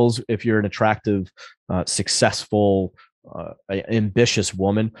some levels, if you're an attractive, successful, ambitious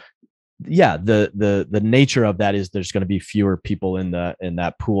woman, yeah, the nature of that is there's going to be fewer people in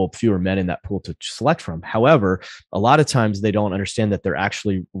that pool, fewer men in that pool to select from. However, a lot of times they don't understand that they're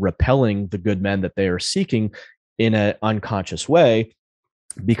actually repelling the good men that they are seeking in an unconscious way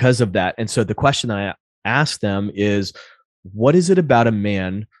because of that. And so the question I ask them is, what is it about a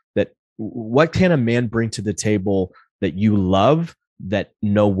man what can a man bring to the table that you love that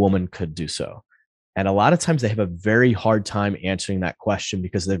no woman could do so? And a lot of times they have a very hard time answering that question,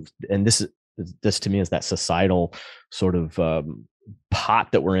 because this to me is that societal sort of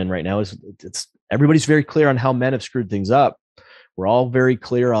pot that we're in right now. It's everybody's very clear on how men have screwed things up. We're all very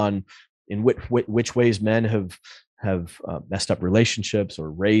clear on in which ways men have messed up relationships or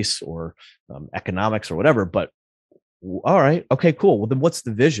race or economics or whatever. But all right, okay, cool. Well, then what's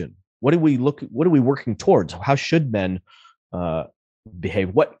the vision? What are we working towards? How should men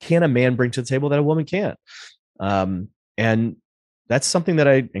behave? What can a man bring to the table that a woman can't? And that's something that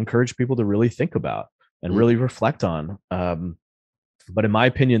I encourage people to really think about and really reflect on. But in my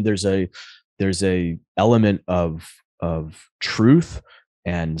opinion, there's a element of truth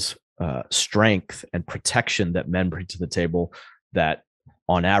and strength and protection that men bring to the table that,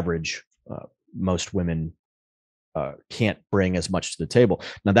 on average, most women can't bring as much to the table.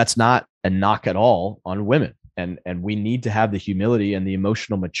 Now, that's not a knock at all on women. And we need to have the humility and the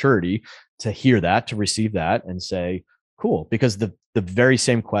emotional maturity to hear that, to receive that and say, cool, because the very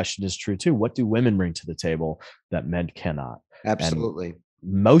same question is true too. What do women bring to the table that men cannot? Absolutely. And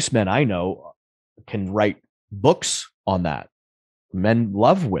most men I know can write books on that. Men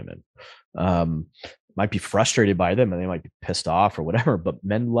love women. Might be frustrated by them and they might be pissed off or whatever, but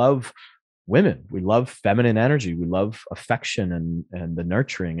men love women. We love feminine energy. We love affection and the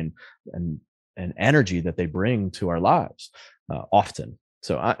nurturing and energy that they bring to our lives often.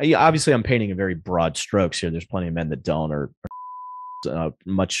 So obviously I'm painting a very broad strokes here. There's plenty of men that don't, or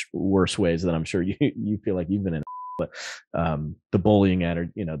much worse ways than I'm sure you feel like you've been in, but the bullying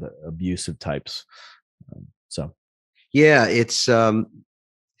and, the abusive types. So. Yeah, it's,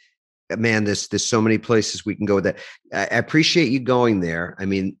 man, there's so many places we can go with that. I appreciate you going there. I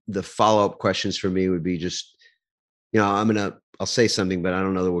mean, the follow-up questions for me would be just, I'll say something, but I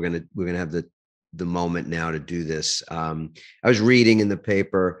don't know that we're going to have the moment now to do this. I was reading in the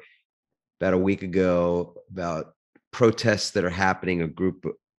paper about a week ago about protests that are happening, a group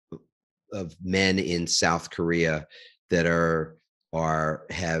of men in South Korea that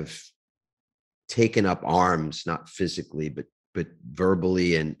have taken up arms, not physically, but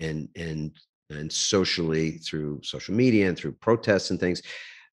verbally and socially through social media and through protests and things.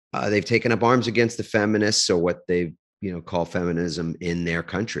 They've taken up arms against the feminists, or what they call feminism in their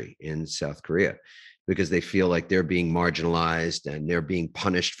country, in South Korea, because they feel like they're being marginalized and they're being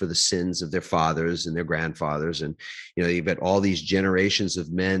punished for the sins of their fathers and their grandfathers. And you've got all these generations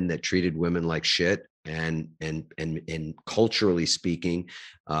of men that treated women like shit, and culturally speaking,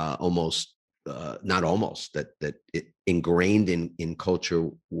 almost not almost that it ingrained in culture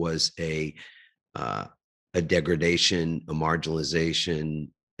was a degradation, a marginalization,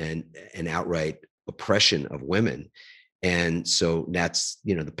 and an outright oppression of women. And so that's,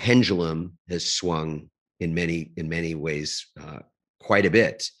 the pendulum has swung in many ways, quite a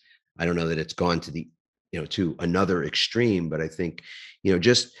bit. I don't know that it's gone to to another extreme, but I think,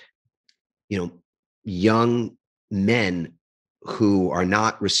 just, young men who are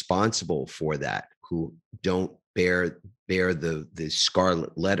not responsible for that, who don't bear the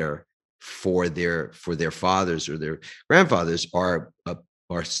scarlet letter for their fathers or their grandfathers, are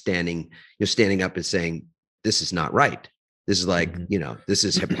standing up and saying, this is not right. This is like, this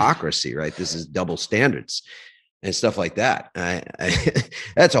is hypocrisy, right? This is double standards and stuff like that.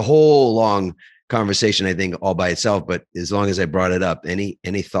 That's a whole long conversation, I think, all by itself. But as long as I brought it up, any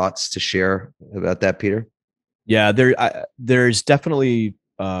thoughts to share about that, Peter? Yeah, there's definitely,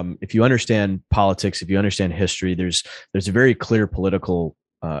 if you understand politics, if you understand history, there's a very clear political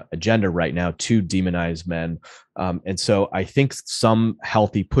agenda right now to demonize men, and so I think some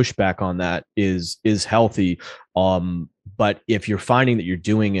healthy pushback on that is healthy. But if you're finding that you're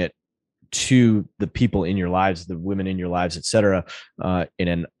doing it to the people in your lives, the women in your lives, et cetera,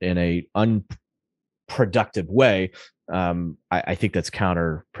 in a unproductive way, I think that's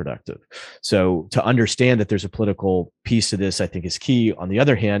counterproductive. So to understand that there's a political piece to this, I think, is key. On the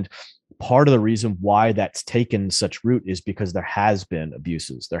other hand, part of the reason why that's taken such root is because there has been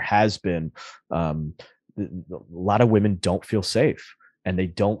abuses. There has been a lot of women don't feel safe, and they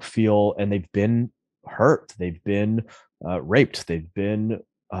don't feel, and they've been hurt. They've been raped. They've been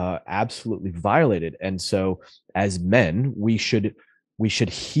absolutely violated. And so as men, we should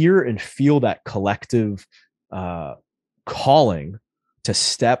hear and feel that collective calling to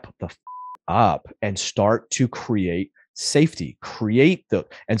step the up and start to create safety,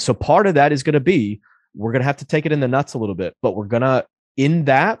 and so part of that is going to be, we're going to have to take it in the nuts a little bit, but we're going to, in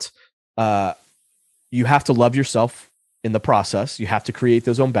that, you have to love yourself in the process. You have to create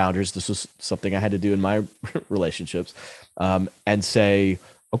those own boundaries. This was something I had to do in my relationships, and say,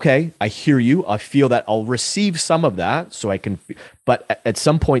 okay, I hear you. I feel that I'll receive some of that, so I can, but at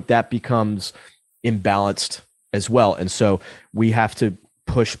some point that becomes imbalanced as well. And so we have to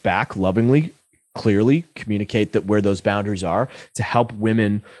push back lovingly, clearly communicate that where those boundaries are, to help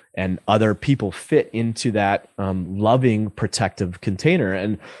women and other people fit into that loving, protective container.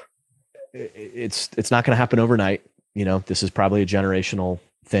 And it's not going to happen overnight. This is probably a generational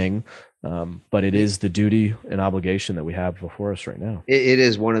thing, but it is the duty and obligation that we have before us right now. It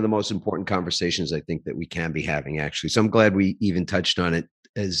is one of the most important conversations, I think, that we can be having, actually. So I'm glad we even touched on it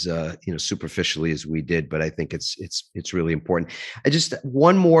as superficially as we did, but I think it's really important. I just,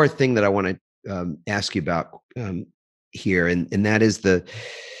 one more thing that I want to ask you about here, and that is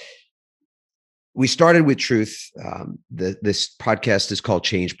we started with truth. This podcast is called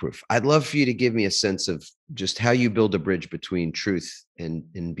Change Proof. I'd love for you to give me a sense of just how you build a bridge between truth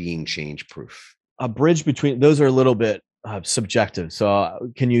and being change proof. A bridge between those are a little bit subjective. So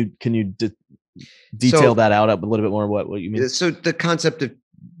can you detail that out a little bit more? What you mean? So the concept of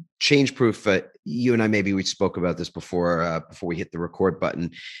change proof, you and I, maybe we spoke about this before we hit the record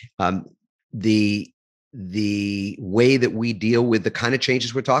button. The way that we deal with the kind of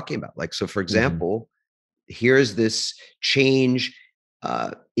changes we're talking about. Like, so for example, here's this change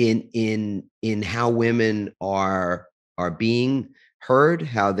in how women are being heard,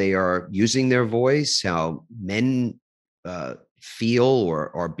 how they are using their voice, how men feel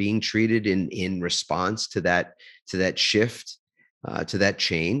or are being treated in response to that shift, to that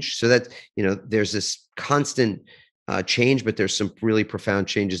change. So that, there's this constant change, but there's some really profound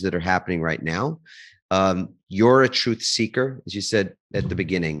changes that are happening right now. You're a truth seeker, as you said at the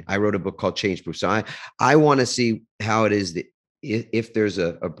beginning. I wrote a book called Change Proof. So I want to see how it is that if there's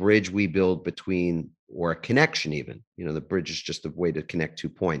a bridge we build between, or a connection even, the bridge is just a way to connect 2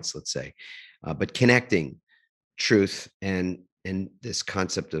 points, let's say, but connecting truth and this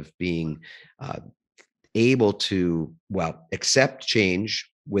concept of being able to, accept change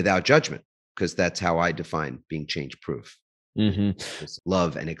without judgment, because that's how I define being change proof. Mm-hmm. This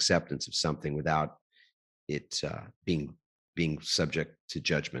love and acceptance of something without it being subject to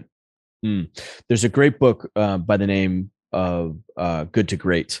judgment. There's a great book by the name of Good to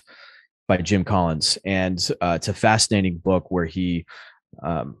Great by Jim Collins. And it's a fascinating book where he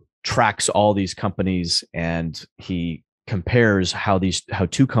tracks all these companies and he compares how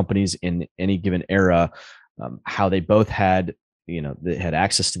two companies in any given era, how they both had, they had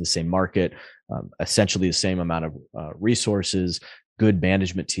access to the same market, essentially the same amount of resources, good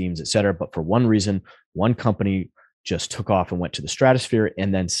management teams, et cetera. But for one reason, one company just took off and went to the stratosphere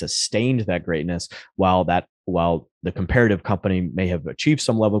and then sustained that greatness, while the comparative company may have achieved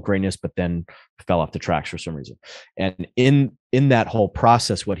some level of greatness, but then fell off the tracks for some reason. And in that whole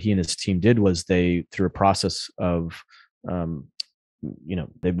process, what he and his team did was they, through a process of,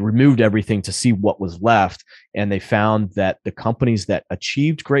 they removed everything to see what was left. And they found that the companies that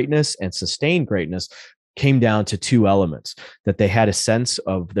achieved greatness and sustained greatness came down to two elements: that they had a sense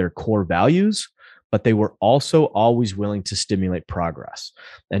of their core values, but they were also always willing to stimulate progress.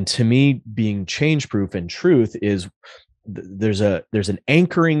 And to me, being change proof and truth is there's an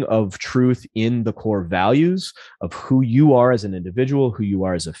anchoring of truth in the core values of who you are as an individual, who you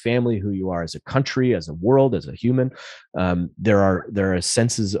are as a family, who you are as a country, as a world, as a human. There are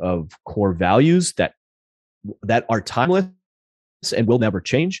senses of core values that are timeless and will never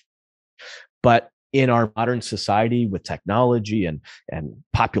change. But in our modern society with technology and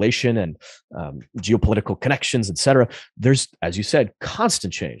population and geopolitical connections, et cetera, there's, as you said,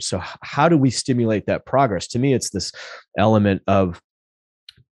 constant change. So how do we stimulate that progress? To me, it's this element of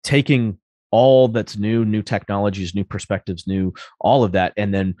taking all that's new technologies, new perspectives, new all of that,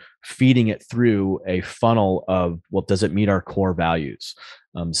 and then feeding it through a funnel of, well, does it meet our core values?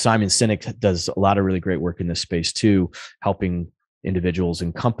 Simon Sinek does a lot of really great work in this space too, helping individuals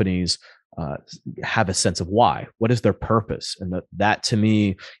and companies have a sense of why. What is their purpose? And that to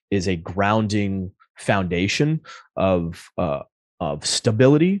me is a grounding foundation of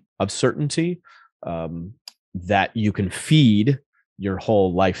stability, of certainty, that you can feed your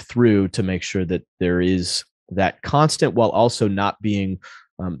whole life through to make sure that there is that constant, while also not being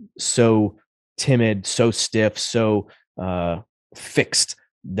so timid, so stiff, so fixed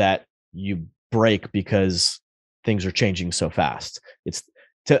that you break because things are changing so fast.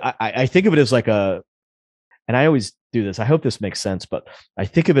 I think of it as like and I always do this, I hope this makes sense, but I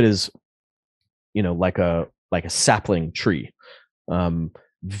think of it as, like a sapling tree,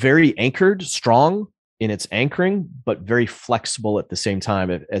 very anchored, strong in its anchoring, but very flexible at the same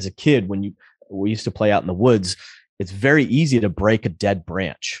time. As a kid, when we used to play out in the woods, it's very easy to break a dead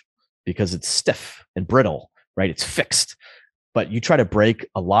branch because it's stiff and brittle, right? It's fixed. But you try to break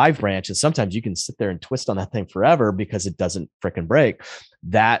a live branch, and sometimes you can sit there and twist on that thing forever because it doesn't fricking break.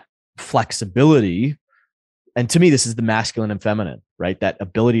 That flexibility, and to me, this is the masculine and feminine, right? That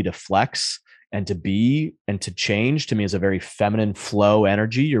ability to flex and to be and to change, to me, is a very feminine flow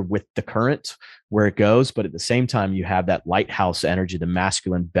energy. You're with the current where it goes, but at the same time, you have that lighthouse energy, the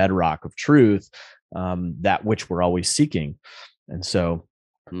masculine bedrock of truth, that which we're always seeking. And so,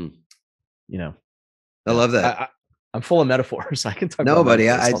 I love that. I'm full of metaphors. I can talk about buddy.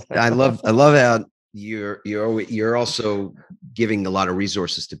 I love how you're also giving a lot of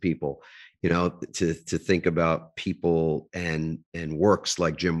resources to people, to think about people and works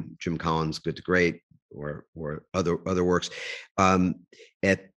like Jim Collins' Good to Great, or other works.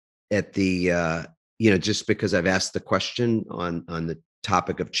 At the just because I've asked the question on the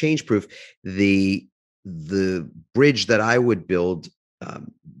topic of change proof, the bridge that I would build,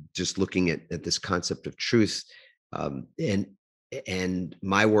 just looking at this concept of truth. And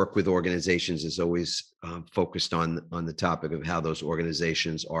my work with organizations is always focused on the topic of how those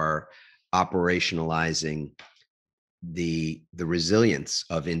organizations are operationalizing the resilience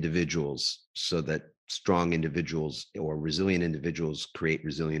of individuals, so that strong individuals or resilient individuals create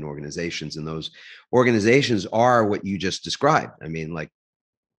resilient organizations. And those organizations are what you just described. I mean, like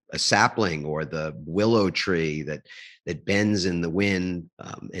a sapling or the willow tree that bends in the wind,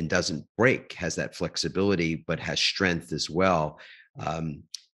 and doesn't break, has that flexibility, but has strength as well.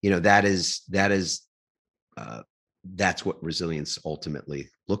 That's what resilience ultimately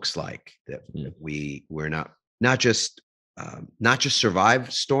looks like. That we're not just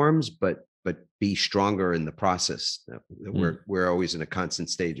survive storms, but be stronger in the process. We're always in a constant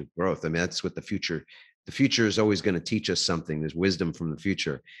stage of growth. I mean, that's what the future is always going to teach us something. There's wisdom from the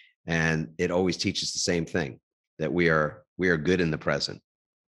future, and it always teaches the same thing, that we are good in the present.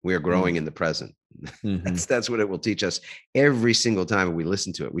 We are growing in the present. Mm-hmm. That's what it will teach us every single time we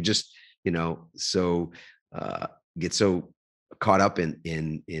listen to it. We just, get so caught up in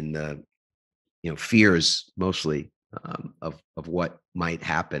the, fears mostly of what might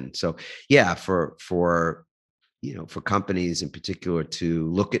happen. So yeah, for companies in particular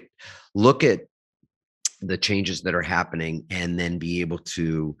to look at the changes that are happening and then be able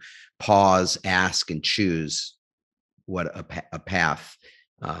to pause, ask, and choose what a path.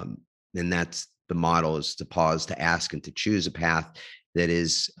 And that's the model, is to pause, to ask, and to choose a path that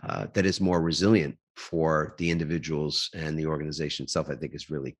is more resilient for the individuals and the organization itself. I think is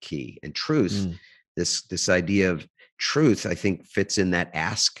really key. And truth, this idea of truth, I think fits in that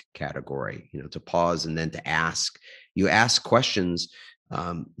ask category, to pause and then to ask. You ask questions,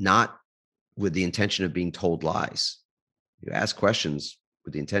 not with the intention of being told lies. You ask questions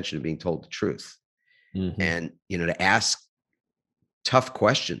with the intention of being told the truth. And, to ask tough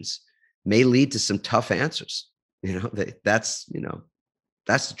questions may lead to some tough answers. That's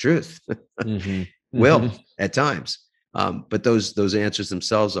the truth. Will at times. But those answers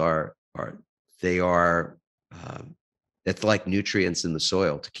themselves it's like nutrients in the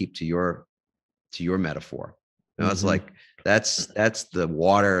soil, to keep to your metaphor. It's like, that's the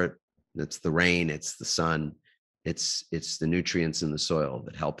water, that's the rain, it's the sun, it's the nutrients in the soil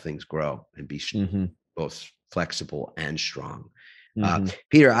that help things grow and be both flexible and strong.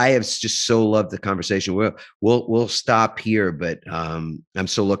 Peter, I have just so loved the conversation. We'll stop here, but I'm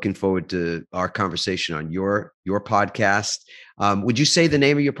so looking forward to our conversation on your podcast. Would you say the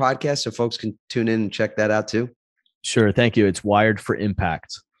name of your podcast so folks can tune in and check that out too? Sure. Thank you. It's Wired for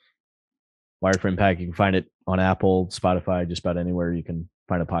Impact. Wired for Impact. You can find it on Apple, Spotify, just about anywhere you can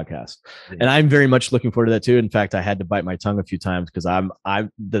find a podcast. And I'm very much looking forward to that too. In fact, I had to bite my tongue a few times because I'm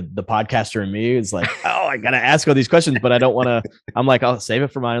the podcaster in me is like, oh, I got to ask all these questions, but I don't want to. I'm like, I'll save it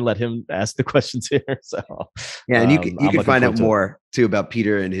for mine and let him ask the questions here. So yeah, and you can find out more too about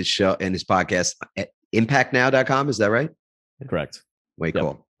Peter and his show and his podcast at impactnow.com. Is that right? Correct. Way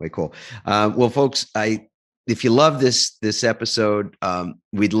cool. Way cool. Well, folks, if you love this episode,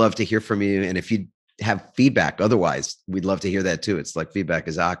 we'd love to hear from you. And if you have feedback, otherwise, we'd love to hear that too. It's like feedback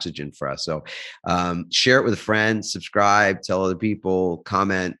is oxygen for us. So share it with a friend, subscribe, tell other people,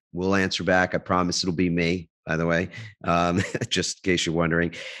 comment. We'll answer back. I promise it'll be me, by the way, just in case you're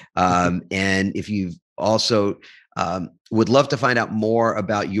wondering. And if you also would love to find out more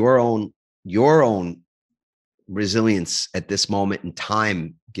about your own resilience at this moment in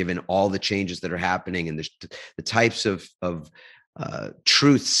time, given all the changes that are happening and the types of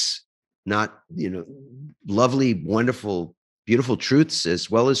truths, not, lovely, wonderful, beautiful truths, as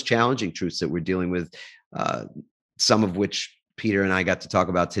well as challenging truths that we're dealing with, some of which Peter and I got to talk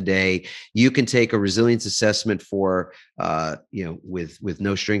about today. You can take a resilience assessment for, with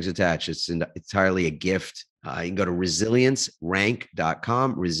no strings attached. It's entirely a gift. You can go to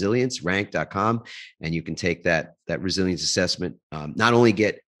resiliencerank.com, and you can take that resilience assessment. Not only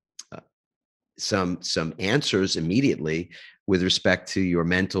get some answers immediately with respect to your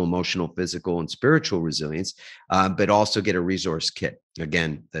mental, emotional, physical, and spiritual resilience, but also get a resource kit.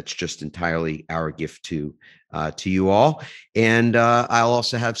 Again, that's just entirely our gift to you all. And I'll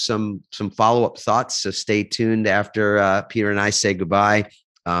also have some follow-up thoughts. So stay tuned after Peter and I say goodbye.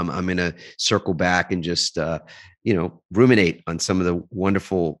 I'm going to circle back and just, ruminate on some of the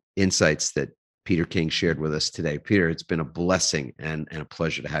wonderful insights that Peter King shared with us today. Peter, it's been a blessing and a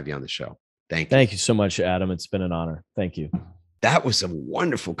pleasure to have you on the show. Thank you. Thank you so much, Adam. It's been an honor. Thank you. That was a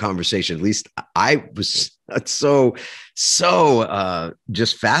wonderful conversation. At least I was so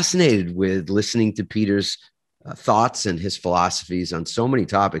just fascinated with listening to Peter's thoughts and his philosophies on so many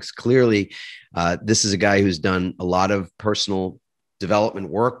topics. Clearly, this is a guy who's done a lot of personal development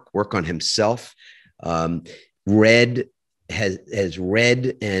work on himself, has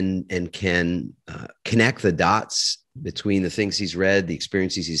read and can connect the dots between the things he's read, the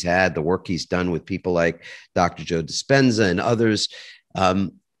experiences he's had, the work he's done with people like Dr. Joe Dispenza and others,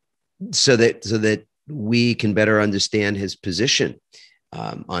 so that we can better understand his position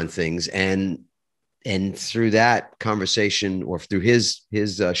on things. And through that conversation, or through his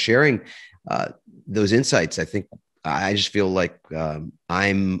sharing those insights, I just feel like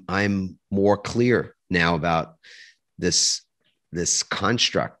I'm more clear now about this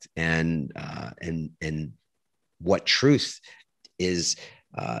construct and what truth is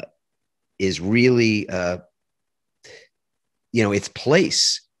really its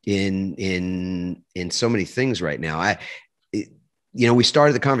place in so many things right now. We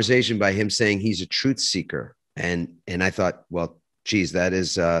started the conversation by him saying he's a truth seeker, and I thought, well, geez,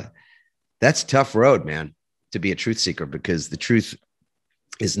 that's a tough road, man, to be a truth seeker, because the truth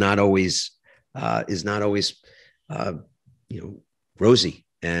is not always rosy,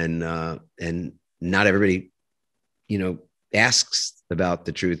 and not everybody asks about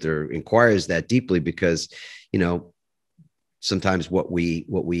the truth or inquires that deeply, because sometimes what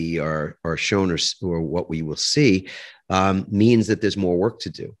we are shown or what we will see means that there's more work to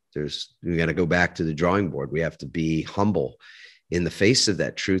do. We got to go back to the drawing board. We have to be humble in the face of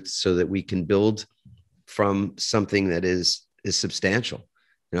that truth so that we can build from something that is substantial.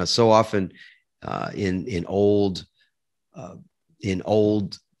 So often in old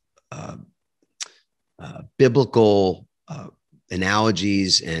biblical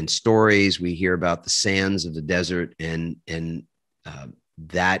analogies and stories, we hear about the sands of the desert, and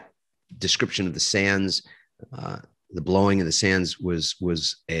that description of the sands, the blowing of the sands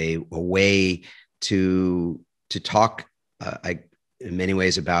was a way to talk in many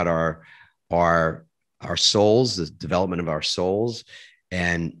ways about our souls, the development of our souls,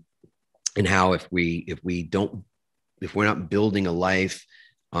 and how if we're not building a life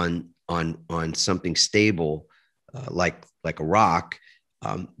on something stable, like a rock,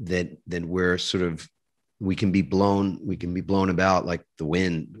 then we can be blown about like the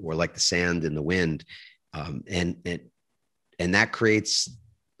wind, or like the sand in the wind, and that creates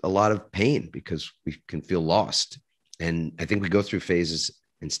a lot of pain because we can feel lost. And I think we go through phases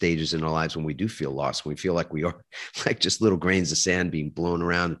and stages in our lives when we do feel lost, when we feel like we are like just little grains of sand being blown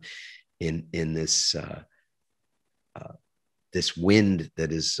around in this this wind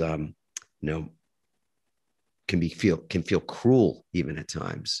that is can feel cruel even at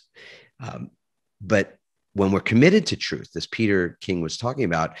times. But when we're committed to truth, as Peter King was talking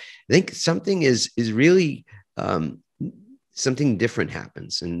about, I think something is really something different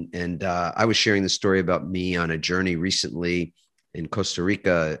happens. And I was sharing the story about me on a journey recently in Costa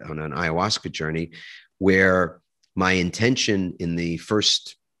Rica, on an ayahuasca journey, where my intention in the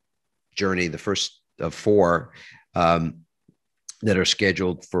first journey, the first of 4 that are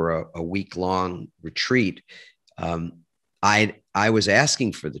scheduled for a week-long retreat, I was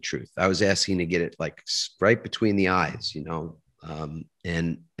asking for the truth. I was asking to get it like right between the eyes,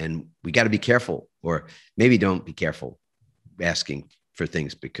 and we got to be careful, or maybe don't be careful asking for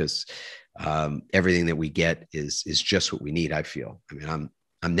things, because everything that we get is just what we need. I feel. I mean,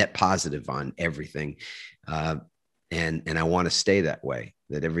 I'm net positive on everything, and I want to stay that way.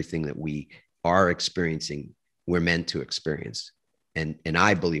 That everything that we are experiencing, we're meant to experience, and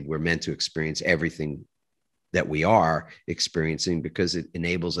I believe we're meant to experience everything that we are experiencing, because it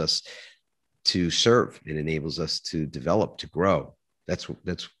enables us to serve. It enables us to develop, to grow. That's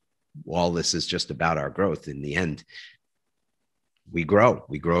all this is just about, our growth. In the end, we grow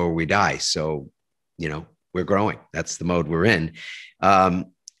or we die. So, we're growing. That's the mode we're in. And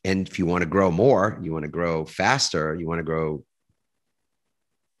if you want to grow more, you want to grow faster, you want to grow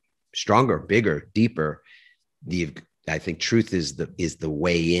stronger, bigger, deeper, I think truth is the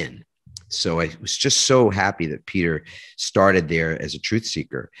way in. So I was just so happy that Peter started there as a truth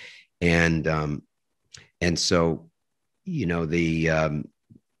seeker. And so, the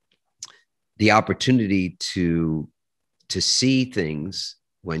opportunity to see things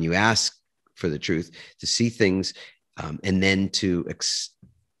when you ask for the truth, to see things, and then to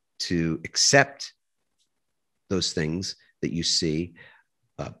accept those things that you see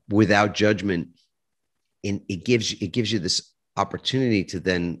without judgment. And it gives you this opportunity to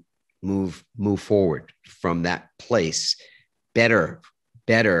then move forward from that place better,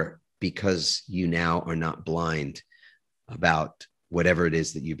 because you now are not blind about whatever it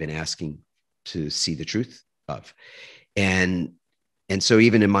is that you've been asking to see the truth of. And so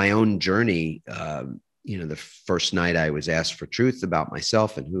even in my own journey, the first night I was asked for truth about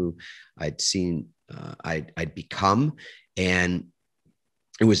myself and who I'd seen, I'd become. And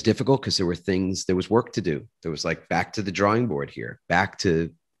it was difficult because there was work to do. There was like back to the drawing board here, back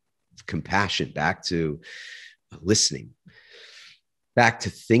to compassion, back to listening, back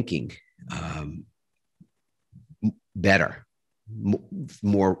to thinking better,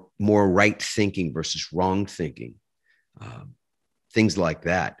 more right thinking versus wrong thinking, things like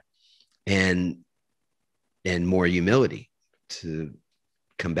that, and more humility, to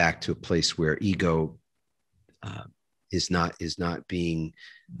come back to a place where ego is not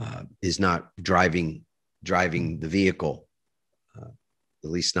driving the vehicle, at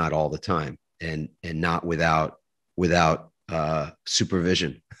least not all the time, and not without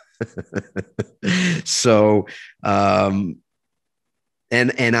supervision. So, and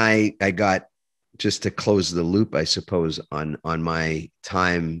I got, just to close the loop, I suppose, on my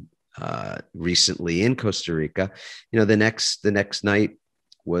time recently in Costa Rica, the next night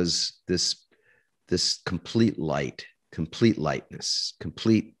was this complete lightness,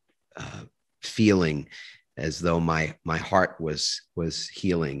 complete feeling as though my heart was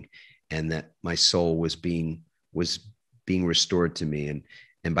healing, and that my soul was being restored to me.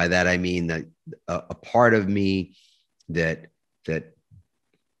 And by that, I mean that a part of me that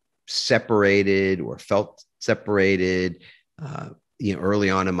separated or felt separated, early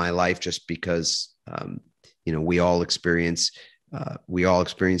on in my life, just because, we all experience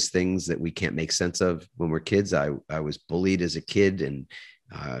things that we can't make sense of when we're kids. I was bullied as a kid and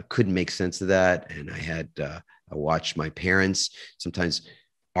couldn't make sense of that. And I watched my parents sometimes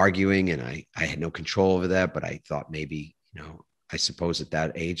arguing, and I had no control over that, but I thought maybe, I suppose at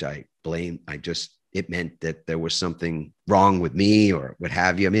that age, it meant that there was something wrong with me or what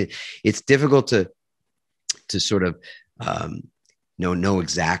have you. I mean, it's difficult to sort of know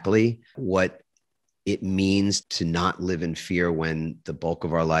exactly what it means to not live in fear when the bulk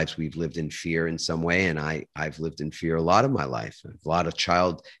of our lives we've lived in fear in some way. And I've lived in fear a lot of my life, a lot of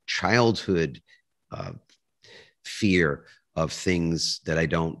childhood fear of things that I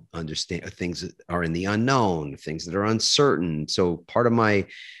don't understand, things that are in the unknown, things that are uncertain. So part of my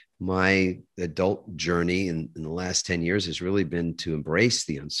adult journey in the last 10 years has really been to embrace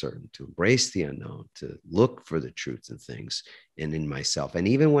the uncertain, to embrace the unknown, to look for the truth in things and in myself. And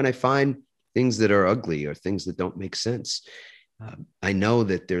even when I find things that are ugly or things that don't make sense, I know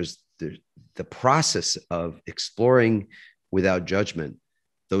that there's the process of exploring without judgment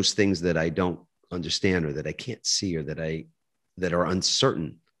those things that I don't understand or that I can't see or that are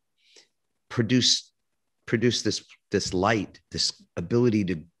uncertain, produce this light, this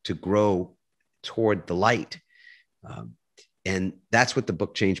ability to grow toward the light. And that's what the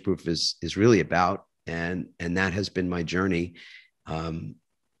book Change Proof is really about. And that has been my journey,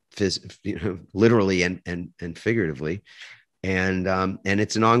 literally and figuratively. And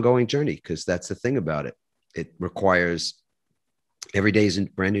it's an ongoing journey, because that's the thing about it. It requires, every day is a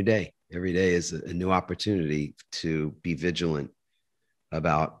brand new day. Every day is a new opportunity to be vigilant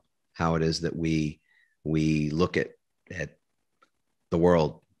about how it is that we look at the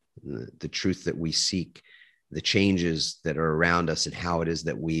world, the truth that we seek, the changes that are around us, and how it is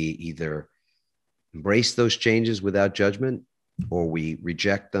that we either embrace those changes without judgment, or we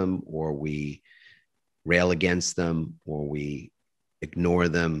reject them, or we rail against them, or we ignore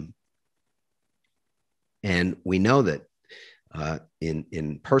them. And we know that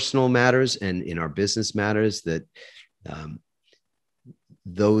in personal matters and in our business matters, that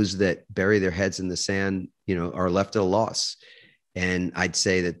those that bury their heads in the sand, are left at a loss. And I'd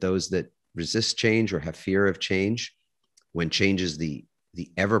say that those that resist change or have fear of change, when change is the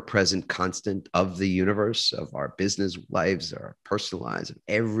ever-present constant of the universe, of our business lives, our personal lives,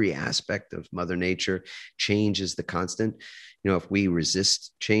 every aspect of Mother Nature, change is the constant. If we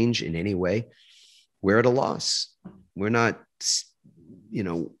resist change in any way, we're at a loss. We're not,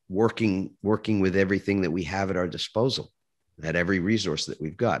 working with everything that we have at our disposal, at every resource that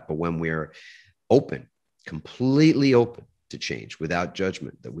we've got. But when we're open, completely open to change without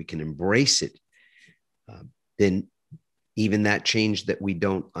judgment, that we can embrace it, then even that change that we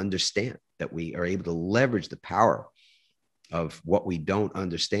don't understand, that we are able to leverage the power of what we don't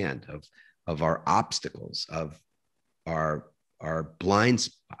understand, of our obstacles, of our blind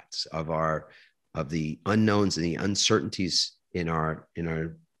spots, of the unknowns and the uncertainties in our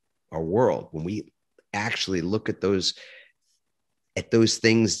world. When we actually look at those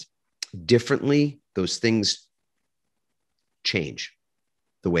things differently, those things change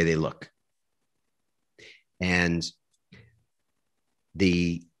the way they look. And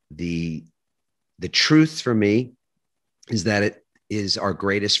the truth for me is that it is our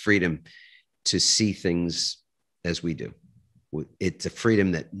greatest freedom to see things as we do. It's a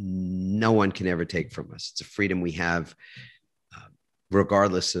freedom that no one can ever take from us. It's a freedom we have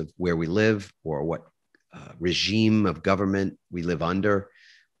regardless of where we live or what regime of government we live under,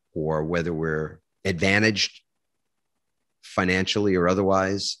 or whether we're advantaged financially or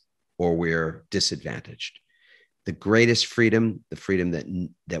otherwise, or we're disadvantaged. The greatest freedom, the freedom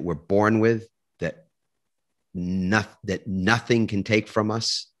that we're born with, that nothing can take from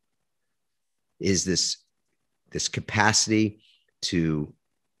us, is this capacity to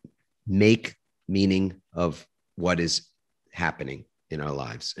make meaning of what is happening in our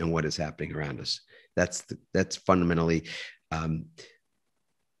lives and what is happening around us. That's fundamentally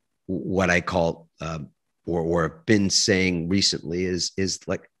what I call, or have been saying recently, is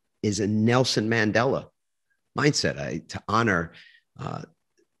a Nelson Mandela mindset. To honor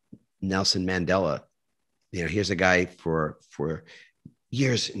Nelson Mandela, here's a guy for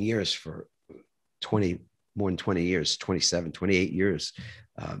years and years, for more than 20 years, 27, 28 years,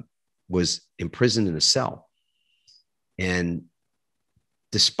 was imprisoned in a cell. And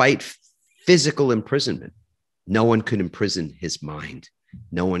despite physical imprisonment, no one could imprison his mind.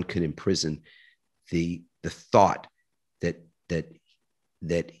 No one could imprison the thought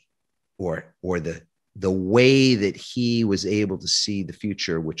or the the way that he was able to see the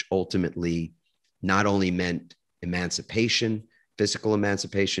future, which ultimately not only meant emancipation, physical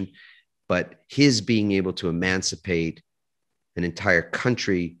emancipation, but his being able to emancipate an entire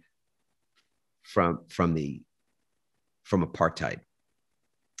country from apartheid.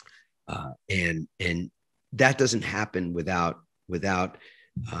 And that doesn't happen without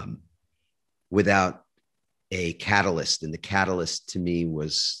a catalyst. And the catalyst to me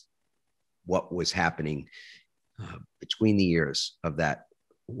was what was happening between the years of that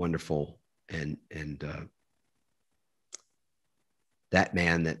wonderful and that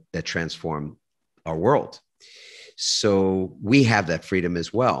man that transformed our world. So we have that freedom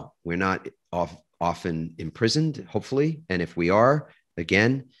as well. We're not often imprisoned, hopefully. And if we are,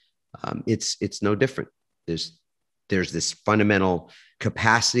 again, it's no different. There's this fundamental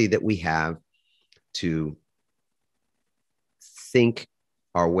capacity that we have to think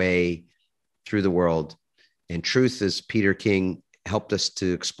our way through the world. And truth, as Peter King helped us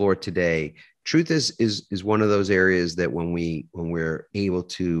to explore today, truth is one of those areas that when we're able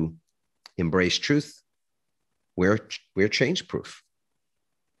to embrace truth, we're change proof.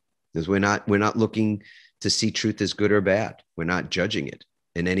 Because we're not looking to see truth as good or bad. We're not judging it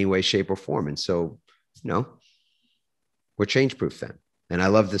in any way, shape, or form. And so, we're change proof then. And I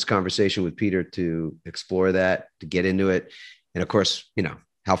love this conversation with Peter to explore that, to get into it. And of course,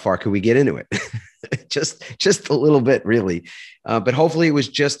 how far could we get into it? just a little bit, really. But hopefully it was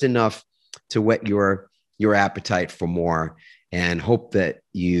just enough to whet your appetite for more, and hope that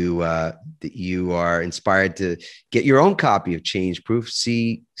you are inspired to get your own copy of Change Proof.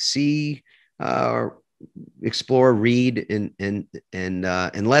 See, explore, read, and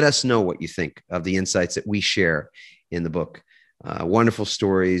let us know what you think of the insights that we share in the book. Wonderful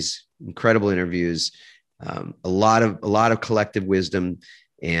stories, incredible interviews, a lot of collective wisdom,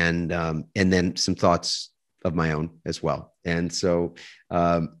 and then some thoughts of my own as well. And so,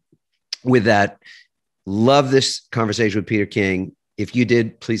 with that, love this conversation with Peter King. If you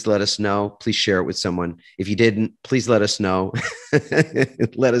did, please let us know. Please share it with someone. If you didn't, please let us know.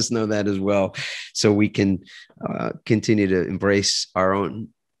 Let us know that as well, so we can continue to embrace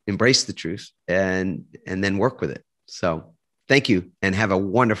the truth, and then work with it. So thank you, and have a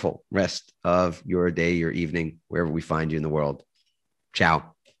wonderful rest of your day, your evening, wherever we find you in the world.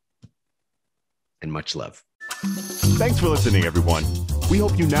 Ciao, and much love. Thanks for listening, everyone. We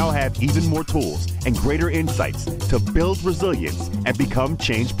hope you now have even more tools and greater insights to build resilience and become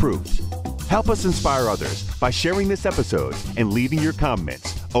change-proof. Help us inspire others by sharing this episode and leaving your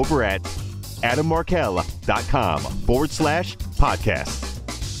comments over at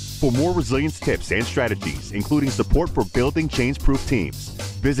adammarkel.com/podcast. For more resilience tips and strategies, including support for building change-proof teams,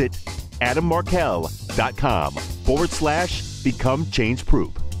 visit adammarkel.com/become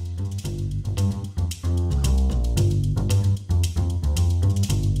change-proof.